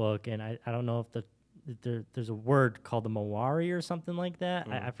in the book, and I don't know if there's a word called the Mawari or something like that.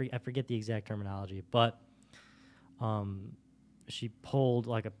 I forget the exact terminology, but she pulled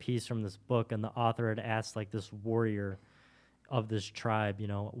like a piece from this book, and the author had asked like this warrior of this tribe,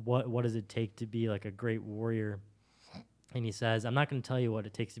 what does it take to be like a great warrior? And he says, I'm not going to tell you what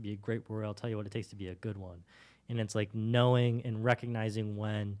it takes to be a great warrior. I'll tell you what it takes to be a good one. And it's like knowing and recognizing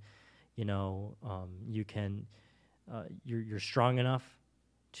when, you can, you're strong enough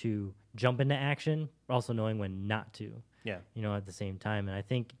to jump into action, but also knowing when not to. Yeah. At the same time. And I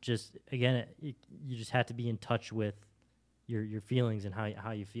think just again, you just have to be in touch with your feelings and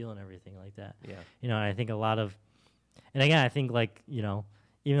how you feel and everything like that. Yeah. And I think a lot of, and again, I think like even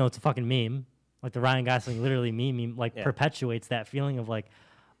though it's a fucking meme, like the Ryan Gosling literally meme like perpetuates that feeling of like,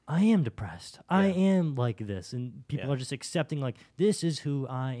 I am depressed. Yeah. I am like this. And people are just accepting like, this is who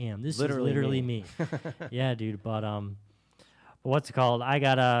I am. This is literally me. Yeah, dude. But what's it called? I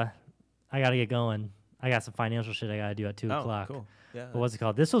gotta get going. I got some financial shit I gotta do at 2:00. Cool. Yeah. But what's it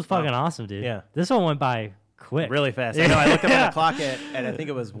called? This was fucking awesome, dude. Yeah. This one went by quick. Really fast. I know. I looked up at the clock and I think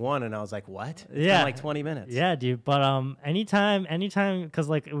it was 1, and I was like, what? It's been like 20 minutes. Yeah, dude. But anytime, because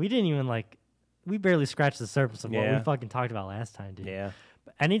like we didn't even like, we barely scratched the surface of what we fucking talked about last time, dude. Yeah.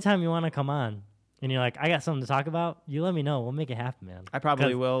 But anytime you want to come on and you're like, I got something to talk about, you let me know. We'll make it happen, man. I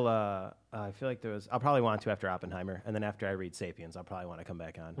probably will. I feel like I'll probably want to after Oppenheimer, and then after I read Sapiens, I'll probably want to come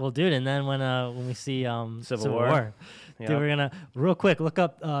back on. Well, dude, and then when we see Civil War. Yep. Dude, we're gonna real quick look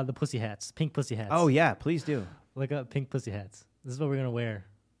up the pussy hats, pink pussy hats. Oh yeah, please do. Look up pink pussy hats. This is what we're gonna wear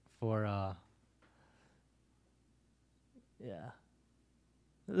for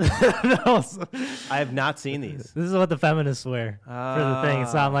No, I have not seen these. This is what the feminists wear for the thing.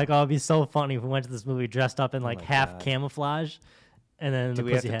 So I'm like, oh, it'd be so funny if we went to this movie dressed up in like half camouflage, and then do the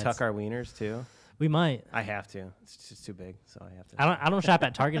we have pussy to hats. tuck our wieners too? We might. I have to. It's just too big, so I have to. I don't shop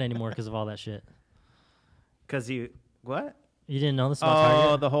at Target anymore because of all that shit. Because what? You didn't know this about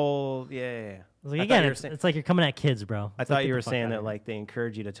Target? Oh, the whole yeah. Like, again, it's like you're coming at kids, bro. I thought you were saying that like they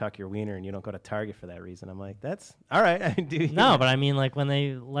encourage you to tuck your wiener and you don't go to Target for that reason. I'm like, that's all right. I do. No, but I mean, like when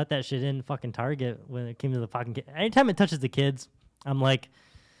they let that shit in fucking Target when it came to the fucking kid. Anytime it touches the kids, I'm like,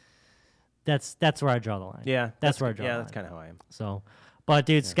 that's where I draw the line. Yeah, that's where I draw the line. Yeah, that's kind of how I am. So, but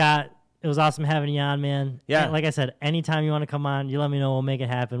dude, Scott, It was awesome having you on, man. Yeah. And like I said, anytime you want to come on, you let me know. We'll make it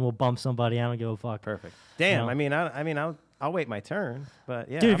happen. We'll bump somebody. I don't give a fuck. Perfect. Damn. You know? I mean, I'll wait my turn.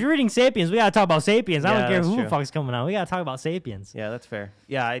 But yeah, Dude, if you're reading Sapiens, we gotta talk about Sapiens. I Yeah, don't care that's who the true. fuck's coming on. We gotta talk about Sapiens. yeah, that's fair.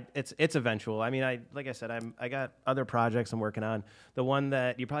 Yeah, it's eventual. I mean, like I said, I got other projects I'm working on. The one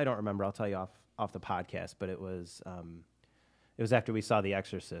that you probably don't remember, I'll tell you off the podcast. But it was after we saw The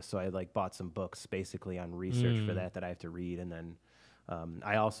Exorcist, so I like bought some books basically on research for that I have to read, and then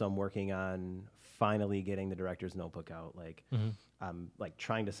I also am working on finally getting the director's notebook out. Like I'm like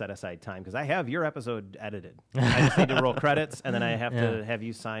trying to set aside time because I have your episode edited. I just need to roll credits, and then I have to have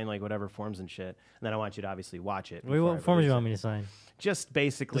you sign like whatever forms and shit, and then I want you to obviously watch it. Wait, what forms do you want me to sign? Just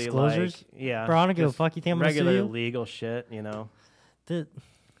basically Disclosures? like Bro, I don't give a just fuck. You think I'm gonna sue regular you? legal shit, you know. You're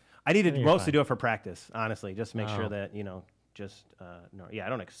I need to mostly fine. do it for practice, honestly, just to make Oh. sure that no, yeah, I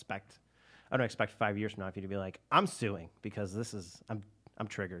don't expect 5 years from now for you to be like, I'm suing because I'm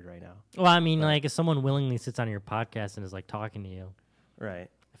triggered right now. Well, I mean, like if someone willingly sits on your podcast and is like talking to you, Right.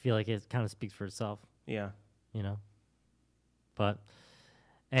 I feel like it kind of speaks for itself, Yeah. you know. But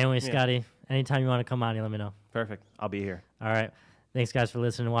anyway, Yeah. Scotty, anytime you want to come on, you let me know. Perfect. I'll be here. All right. Thanks, guys, for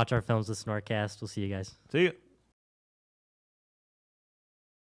listening. Watch our films, the Snortcast. We'll see you guys. See you.